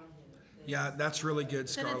apart from him. Yeah, that's really good,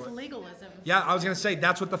 Then it's Scarlett. legalism. Yeah, I was going to say,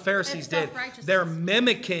 that's what the Pharisees It's did. self-righteousness. They're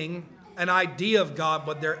mimicking an idea of God,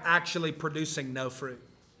 but they're actually producing no fruit.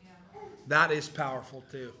 That is powerful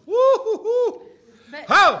too. Woo-hoo-hoo. But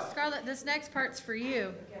Ho! Scarlett, this next part's for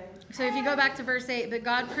you. So if you go back to verse 8, but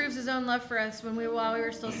God proves his own love for us while we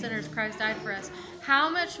were still sinners, Christ died for us. How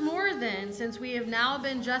much more then, since we have now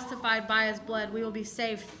been justified by his blood, we will be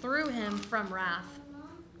saved through him from wrath?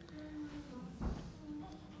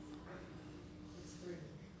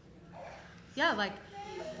 Yeah, like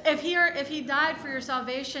if he died for your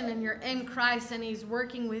salvation and you're in Christ and he's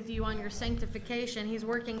working with you on your sanctification, he's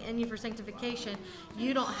working in you for sanctification,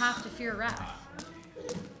 you don't have to fear wrath.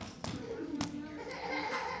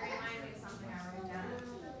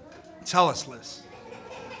 Tell us, Liz.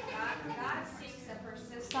 God seeks a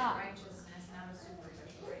persistent Stop. righteousness, not a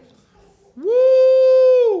superficial righteousness.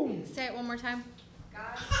 Woo! Say it one more time.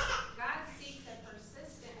 God seeks a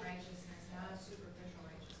persistent righteousness, not a superficial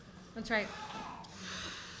righteousness. That's right.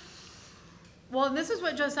 Well, this is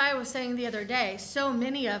what Josiah was saying the other day. So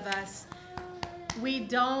many of us, we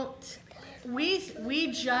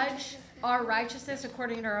judge our righteousness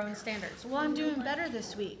according to our own standards. Well, I'm doing better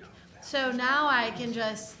this week, so now I can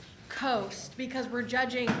just coast because we're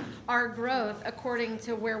judging our growth according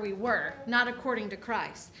to where we were, not according to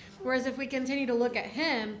Christ. Whereas if we continue to look at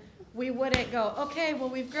him, we wouldn't go, okay, well,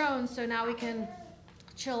 we've grown, so now we can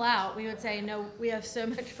chill out. We would say, no, we have so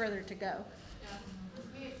much further to go. Yeah.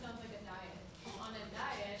 To me, it sounds like a diet. On a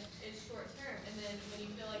diet, it's short term, and then when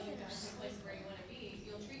you feel like you've gotten to a place where you want to be,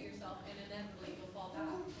 you'll treat yourself, and inevitably you'll fall back.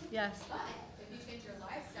 Yes. But if you change your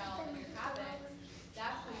lifestyle and your habits,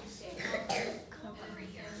 that's when you stay healthy.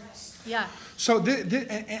 Yeah. So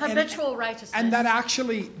Habitual righteousness. And that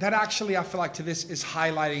actually, I feel like to this is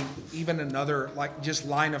highlighting even another like just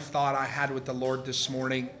line of thought I had with the Lord this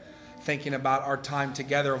morning, thinking about our time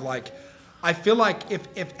together of like, I feel like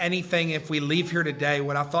if anything, if we leave here today,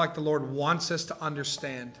 what I feel like the Lord wants us to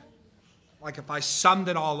understand, like if I summed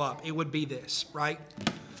it all up, it would be this, right?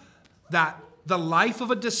 That the life of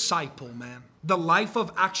a disciple, man, the life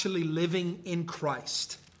of actually living in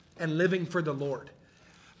Christ and living for the Lord,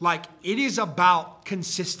 like it is about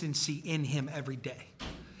consistency in him every day.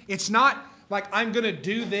 It's not like I'm going to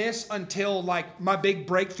do this until like my big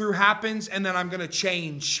breakthrough happens and then I'm going to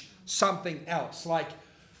change something else. Like,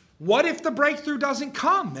 what if the breakthrough doesn't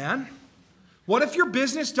come, man? What if your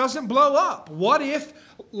business doesn't blow up? What if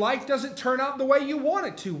life doesn't turn out the way you want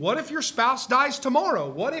it to? What if your spouse dies tomorrow?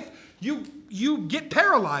 What if you get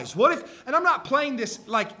paralyzed? What if, and I'm not playing this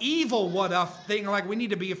like evil what if thing, like we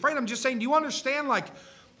need to be afraid. I'm just saying, do you understand, like,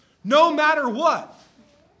 no matter what,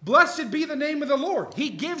 blessed be the name of the Lord. He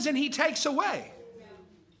gives and he takes away.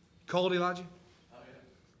 Cold, Elijah? Oh, yeah.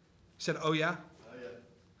 He said, oh, yeah? Oh, yeah.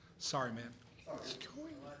 Sorry, man.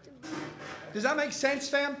 Does that make sense,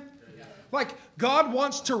 fam? Like, God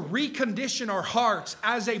wants to recondition our hearts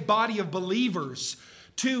as a body of believers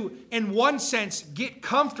to, in one sense, get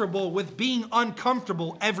comfortable with being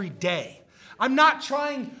uncomfortable every day. I'm not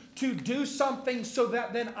trying to do something so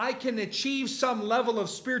that then I can achieve some level of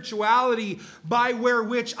spirituality by where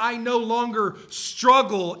which I no longer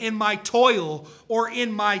struggle in my toil or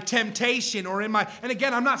in my temptation or in my, and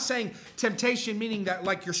again, I'm not saying temptation meaning that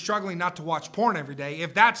like you're struggling not to watch porn every day.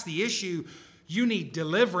 If that's the issue, you need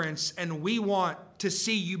deliverance and we want to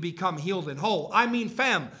see you become healed and whole. I mean,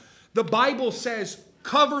 fam, the Bible says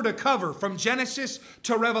cover to cover from Genesis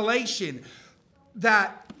to Revelation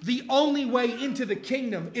that the only way into the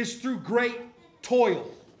kingdom is through great toil,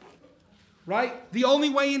 right? The only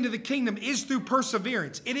way into the kingdom is through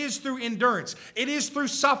perseverance. It is through endurance. It is through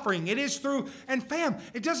suffering. It is through, and fam,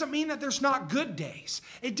 it doesn't mean that there's not good days.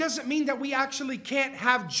 It doesn't mean that we actually can't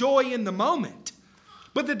have joy in the moment.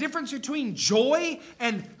 But the difference between joy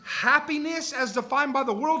and happiness as defined by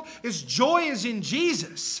the world is joy is in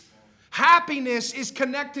Jesus. Happiness is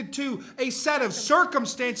connected to a set of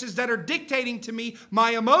circumstances that are dictating to me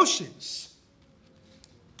my emotions.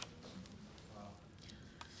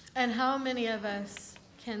 And how many of us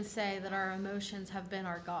can say that our emotions have been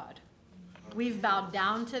our God? We've bowed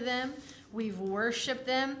down to them. We've worshiped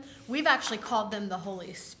them. We've actually called them the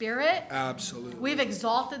Holy Spirit. Absolutely. We've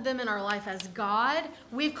exalted them in our life as God.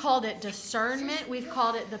 We've called it discernment. We've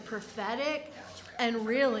called it the prophetic. And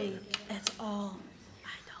really, it's all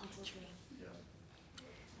idolatry.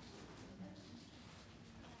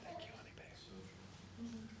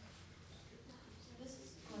 This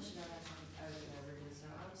is a question I've asked over and over again, so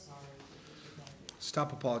I'm sorry if it's redundant.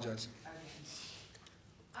 Stop apologizing.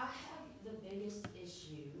 I have the biggest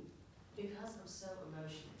issue because I'm so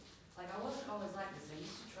emotional. Like, I wasn't always like this. I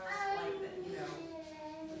used to trust, like, the, you know,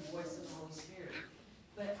 the voice of the Holy Spirit.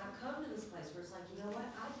 But I've come to this place where it's like, you know what?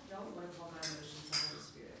 I don't want to call my emotions the Holy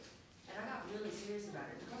Spirit. And I got really serious about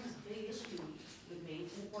it. It becomes this big issue with me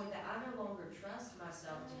to the point that I no longer trust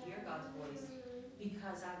myself to hear God's voice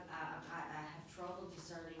because I have trouble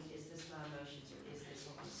discerning, is this my emotions or is this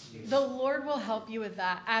Holy Spirit? The Lord will help you with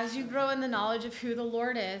that. As you grow in the knowledge of who the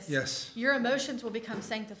Lord is, Yes. your emotions will become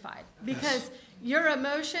sanctified. Because your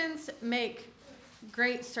emotions make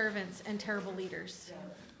great servants and terrible leaders.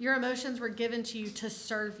 Your emotions were given to you to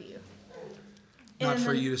serve you. Not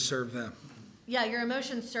for you to serve them. Yeah, your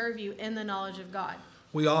emotions serve you in the knowledge of God.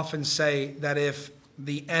 We often say that if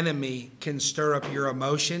the enemy can stir up your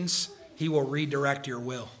emotions, he will redirect your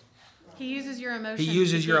will. He uses your emotions. He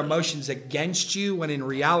uses your emotions against you, when in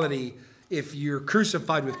reality, if you're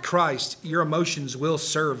crucified with Christ, your emotions will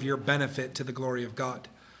serve your benefit to the glory of God.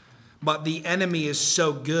 But the enemy is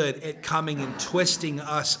so good at coming and twisting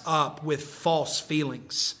us up with false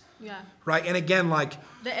feelings. Yeah. Right? And again, like,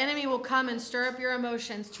 the enemy will come and stir up your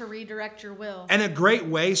emotions to redirect your will. and a great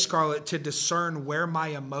way, Scarlett, to discern where my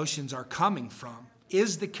emotions are coming from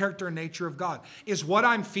is the character and nature of God. Is what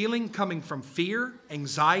I'm feeling coming from fear,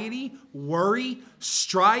 anxiety, worry,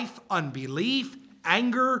 strife, unbelief,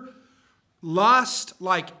 anger, lust?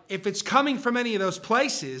 Like, if it's coming from any of those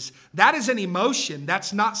places, that is an emotion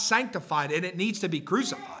that's not sanctified and it needs to be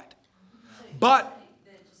crucified. But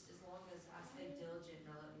That just as long as I stay diligent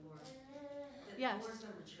and I let the Lord, that Yes. the Lord's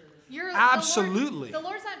going to mature this. You're, Absolutely. The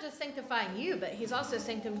Lord's not just sanctifying you, but he's also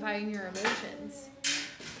sanctifying your emotions.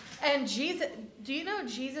 And Jesus, do you know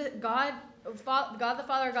Jesus, God the Father, God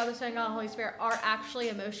the Son, God the Holy Spirit are actually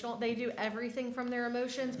emotional? They do everything from their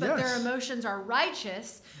emotions, but their Yes. emotions are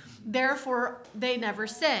righteous. Therefore, they never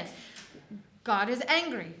sin. God is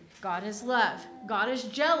angry. God is love. God is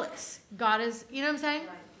jealous. God is, you know what I'm saying?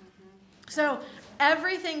 So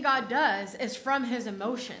everything God does is from his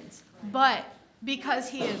emotions. But because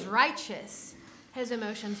he is righteous, his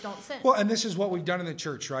emotions don't sin. Well, and this is what we've done in the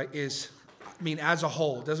church, right? As a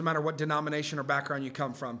whole, doesn't matter what denomination or background you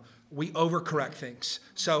come from, we overcorrect things.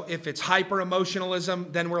 So if it's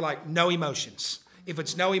hyper-emotionalism, then we're like, no emotions. If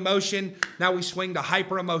it's no emotion, now we swing to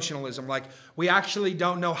hyper-emotionalism. Like, we actually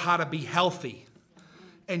don't know how to be healthy.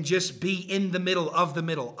 and just be in the middle of the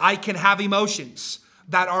middle. I can have emotions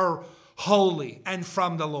that are holy and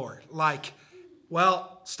from the Lord. Like,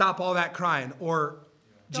 well, stop all that crying, or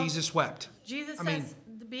Jesus wept. Jesus I says,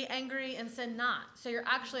 mean, be angry and sin not. So you're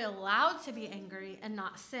actually allowed to be angry and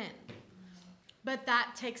not sin. But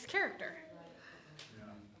that takes character.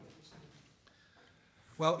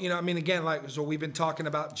 well, again, like, so we've been talking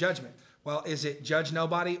about judgment. Well, is it judge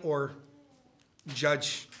nobody or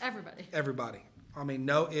judge Everybody.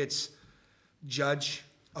 No, it's judge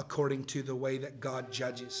according to the way that God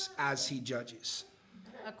judges, as he judges.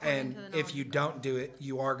 According And to the if knowledge you of God. don't do it,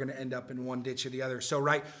 you are going to end up in one ditch or the other. So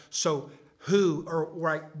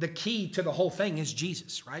the key to the whole thing is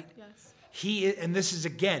Jesus, right? Yes. And this is,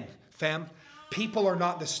 again, fam, people are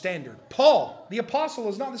not the standard. Paul, the apostle,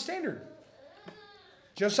 is not the standard.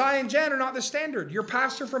 Josiah and Jen are not the standard. Your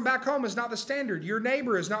pastor from back home is not the standard. Your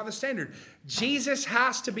neighbor is not the standard. Jesus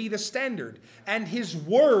has to be the standard. And his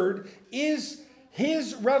word is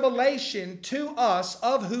his revelation to us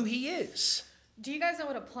of who he is. Do you guys know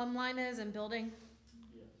what a plumb line is in building?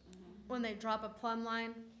 When they drop a plumb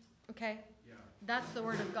line, okay? Yeah. That's the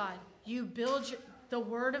word of God. You build the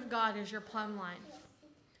word of God is your plumb line,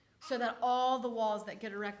 so that all the walls that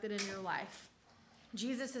get erected in your life.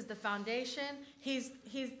 Jesus is the foundation. He's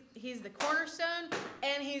the cornerstone,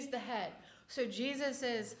 and he's the head. So Jesus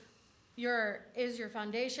is your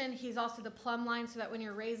foundation. He's also the plumb line, so that when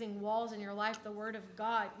you're raising walls in your life, the word of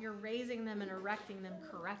God, you're raising them and erecting them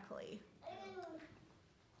correctly.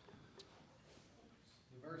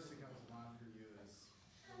 The verse that comes to mind for you is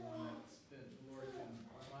the one that's been, the Lord's been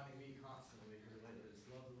reminding me constantly here lately, is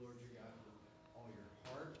love the Lord your God with all your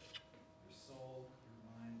heart, your soul, your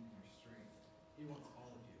mind, and your strength. He wants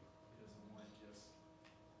all of you. He doesn't want just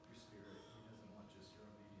your spirit. He doesn't want just your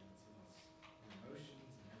obedience. He wants your emotions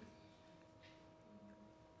and everything.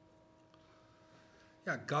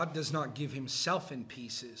 Yeah, God does not give himself in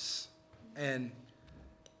pieces. And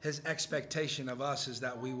his expectation of us is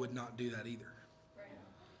that we would not do that either.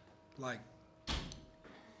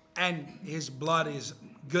 And his blood is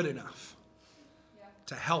good enough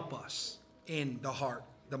to help us in the heart,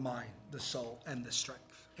 the mind, the soul, and the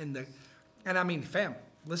strength. Fam,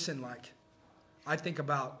 listen, I think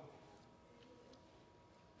about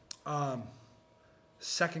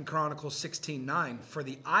 2 Chronicles 16:9. For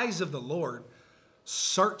the eyes of the Lord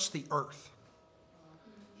search the earth,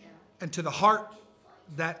 and to the heart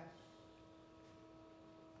that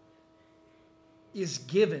is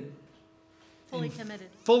given, Fully committed.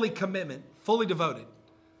 fully commitment, fully devoted,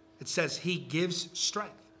 it says he gives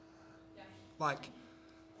strength.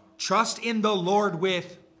 Trust in the Lord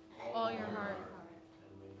with All your heart.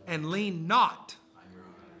 and lean not.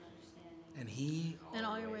 And he, In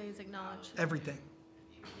all your ways, acknowledge. everything.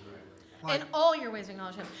 In all your ways,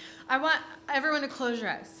 acknowledge him. I want everyone to close your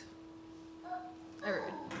eyes.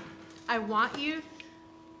 Everyone. I want you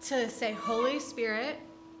to say, Holy Spirit,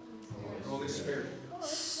 Holy Spirit,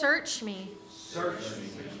 search me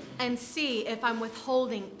and see if I'm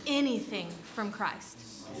withholding anything from Christ.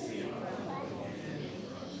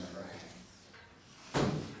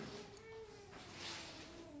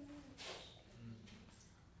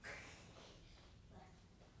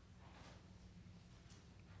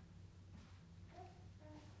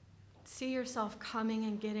 See yourself coming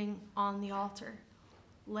and getting on the altar,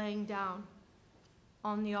 laying down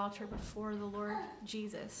on the altar before the Lord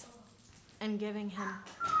Jesus and giving him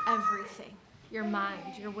everything. Your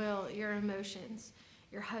mind, your will, your emotions,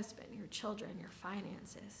 your husband, your children, your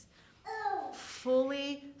finances.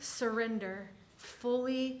 Fully surrender,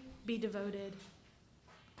 fully be devoted.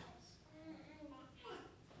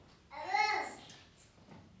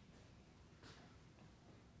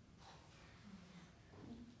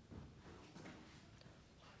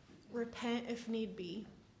 Repent if need be.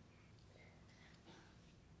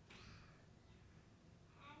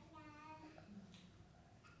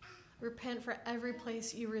 Repent for every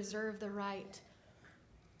place you reserve the right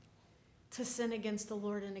to sin against the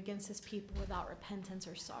Lord and against his people without repentance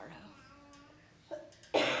or sorrow.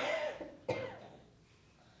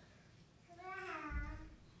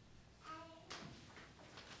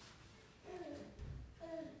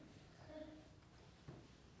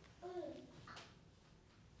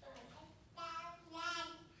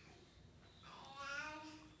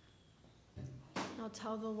 Now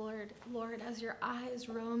tell the Lord, Lord, as your eyes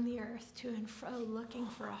roam the earth to and fro, looking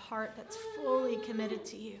for a heart that's fully committed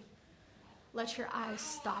to you, let your eyes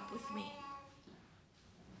stop with me.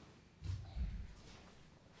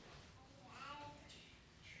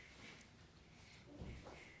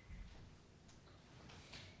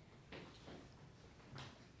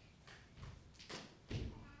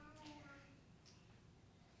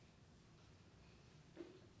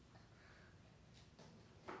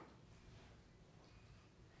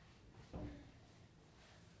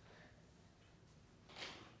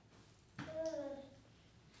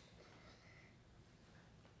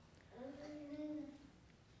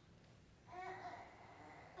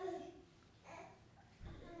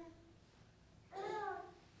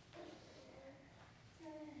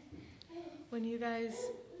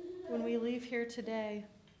 when we leave here today,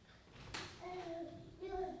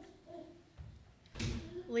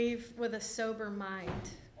 leave with a sober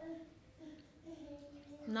mind.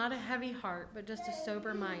 Not a heavy heart, but just a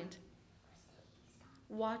sober mind.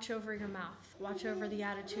 Watch over your mouth. Watch over the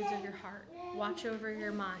attitudes of your heart. Watch over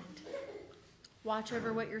your mind. Watch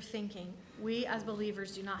over what you're thinking. We as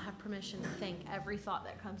believers do not have permission to think every thought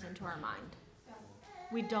that comes into our mind.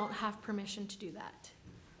 We don't have permission to do that.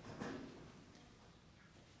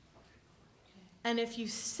 And if you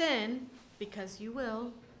sin, because you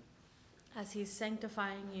will, as he's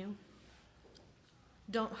sanctifying you,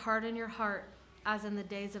 don't harden your heart as in the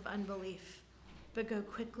days of unbelief, but go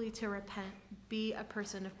quickly to repent. Be a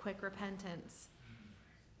person of quick repentance.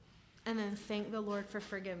 And then thank the Lord for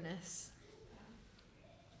forgiveness.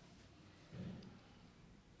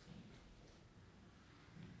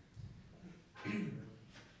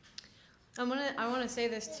 I want to say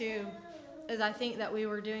this too, is I think that we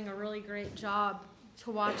were doing a really great job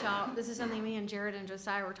to watch out. This is something me and Jared and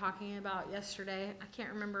Josiah were talking about yesterday. I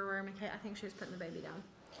can't remember where I think she was putting the baby down.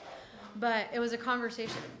 But it was a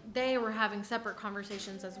conversation. They were having separate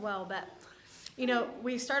conversations as well. But,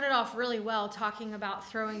 we started off really well talking about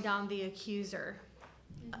throwing down the accuser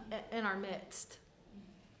in our midst.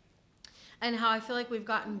 And how I feel like we've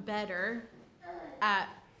gotten better at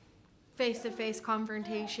face-to-face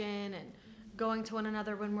confrontation and going to one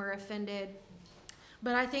another when we're offended.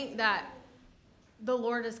 But I think that the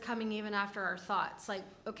Lord is coming even after our thoughts. Like,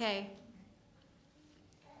 okay,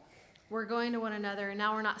 we're going to one another, and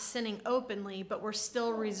now we're not sinning openly, but we're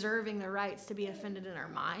still reserving the rights to be offended in our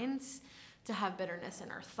minds, to have bitterness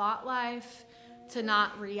in our thought life, to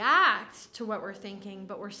not react to what we're thinking,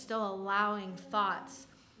 but we're still allowing thoughts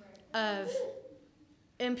of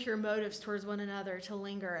impure motives towards one another to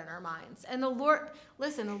linger in our minds. And the Lord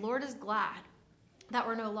is glad that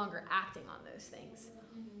we're no longer acting on those things.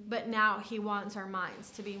 But now he wants our minds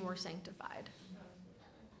to be more sanctified.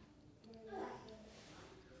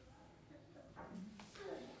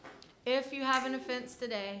 If you have an offense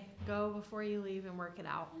today, go before you leave and work it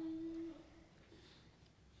out.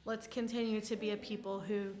 Let's continue to be a people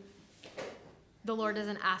who the Lord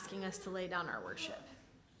isn't asking us to lay down our worship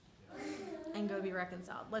and go be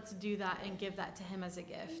reconciled. Let's do that and give that to him as a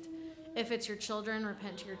gift. If it's your children,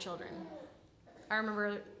 repent to your children. I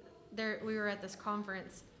remember we were at this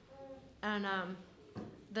conference, and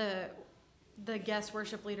the guest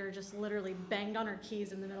worship leader just literally banged on her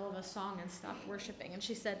keys in the middle of a song and stopped worshiping. And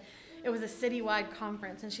she said it was a citywide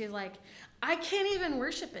conference, and she's like, I can't even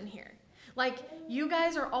worship in here. Like, you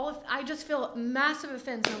guys are I just feel massive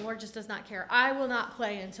offense, and the Lord just does not care. I will not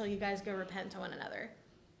play until you guys go repent to one another.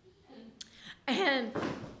 And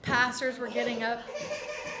pastors were getting up.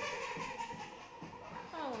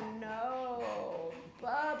 Oh no,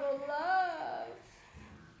 Bubba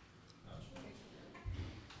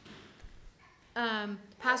Love.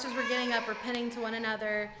 Pastors were getting up, repenting to one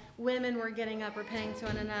another. Women were getting up, repenting to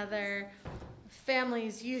one another.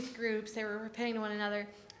 Families, youth groups, they were repenting to one another.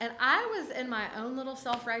 And I was in my own little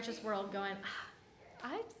self-righteous world going,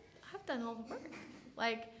 I've done all the work.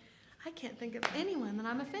 Like, I can't think of anyone that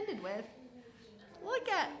I'm offended with.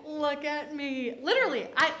 Look at me. Literally,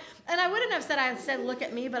 I wouldn't have said I said look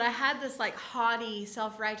at me, but I had this like haughty,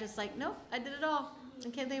 self-righteous, like, nope, I did it all. I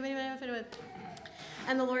can't think of anybody I'm offended with.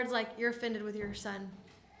 And the Lord's like, you're offended with your son.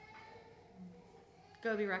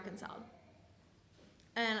 Go be reconciled.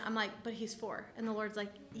 And I'm like, but he's 4. And the Lord's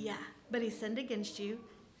like, yeah, but he sinned against you.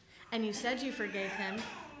 And you said you forgave him,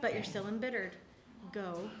 but you're still embittered.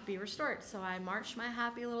 Go be restored. So I marched my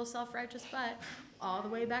happy little self-righteous butt all the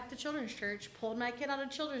way back to children's church, pulled my kid out of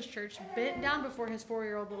children's church, bent down before his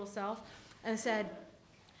 4-year-old little self, and said,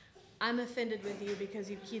 I'm offended with you because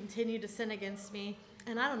you continue to sin against me,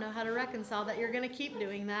 and I don't know how to reconcile that you're going to keep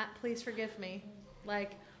doing that. Please forgive me. And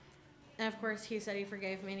of course he said he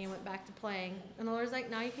forgave me, and he went back to playing. And the Lord's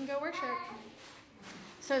like, now you can go worship.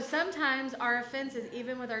 So sometimes our offense is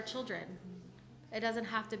even with our children. It doesn't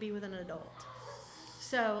have to be with an adult.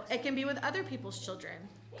 So it can be with other people's children.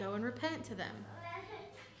 Go and repent to them.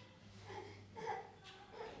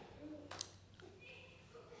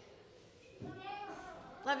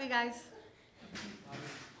 Love you guys.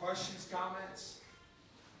 Questions, comments?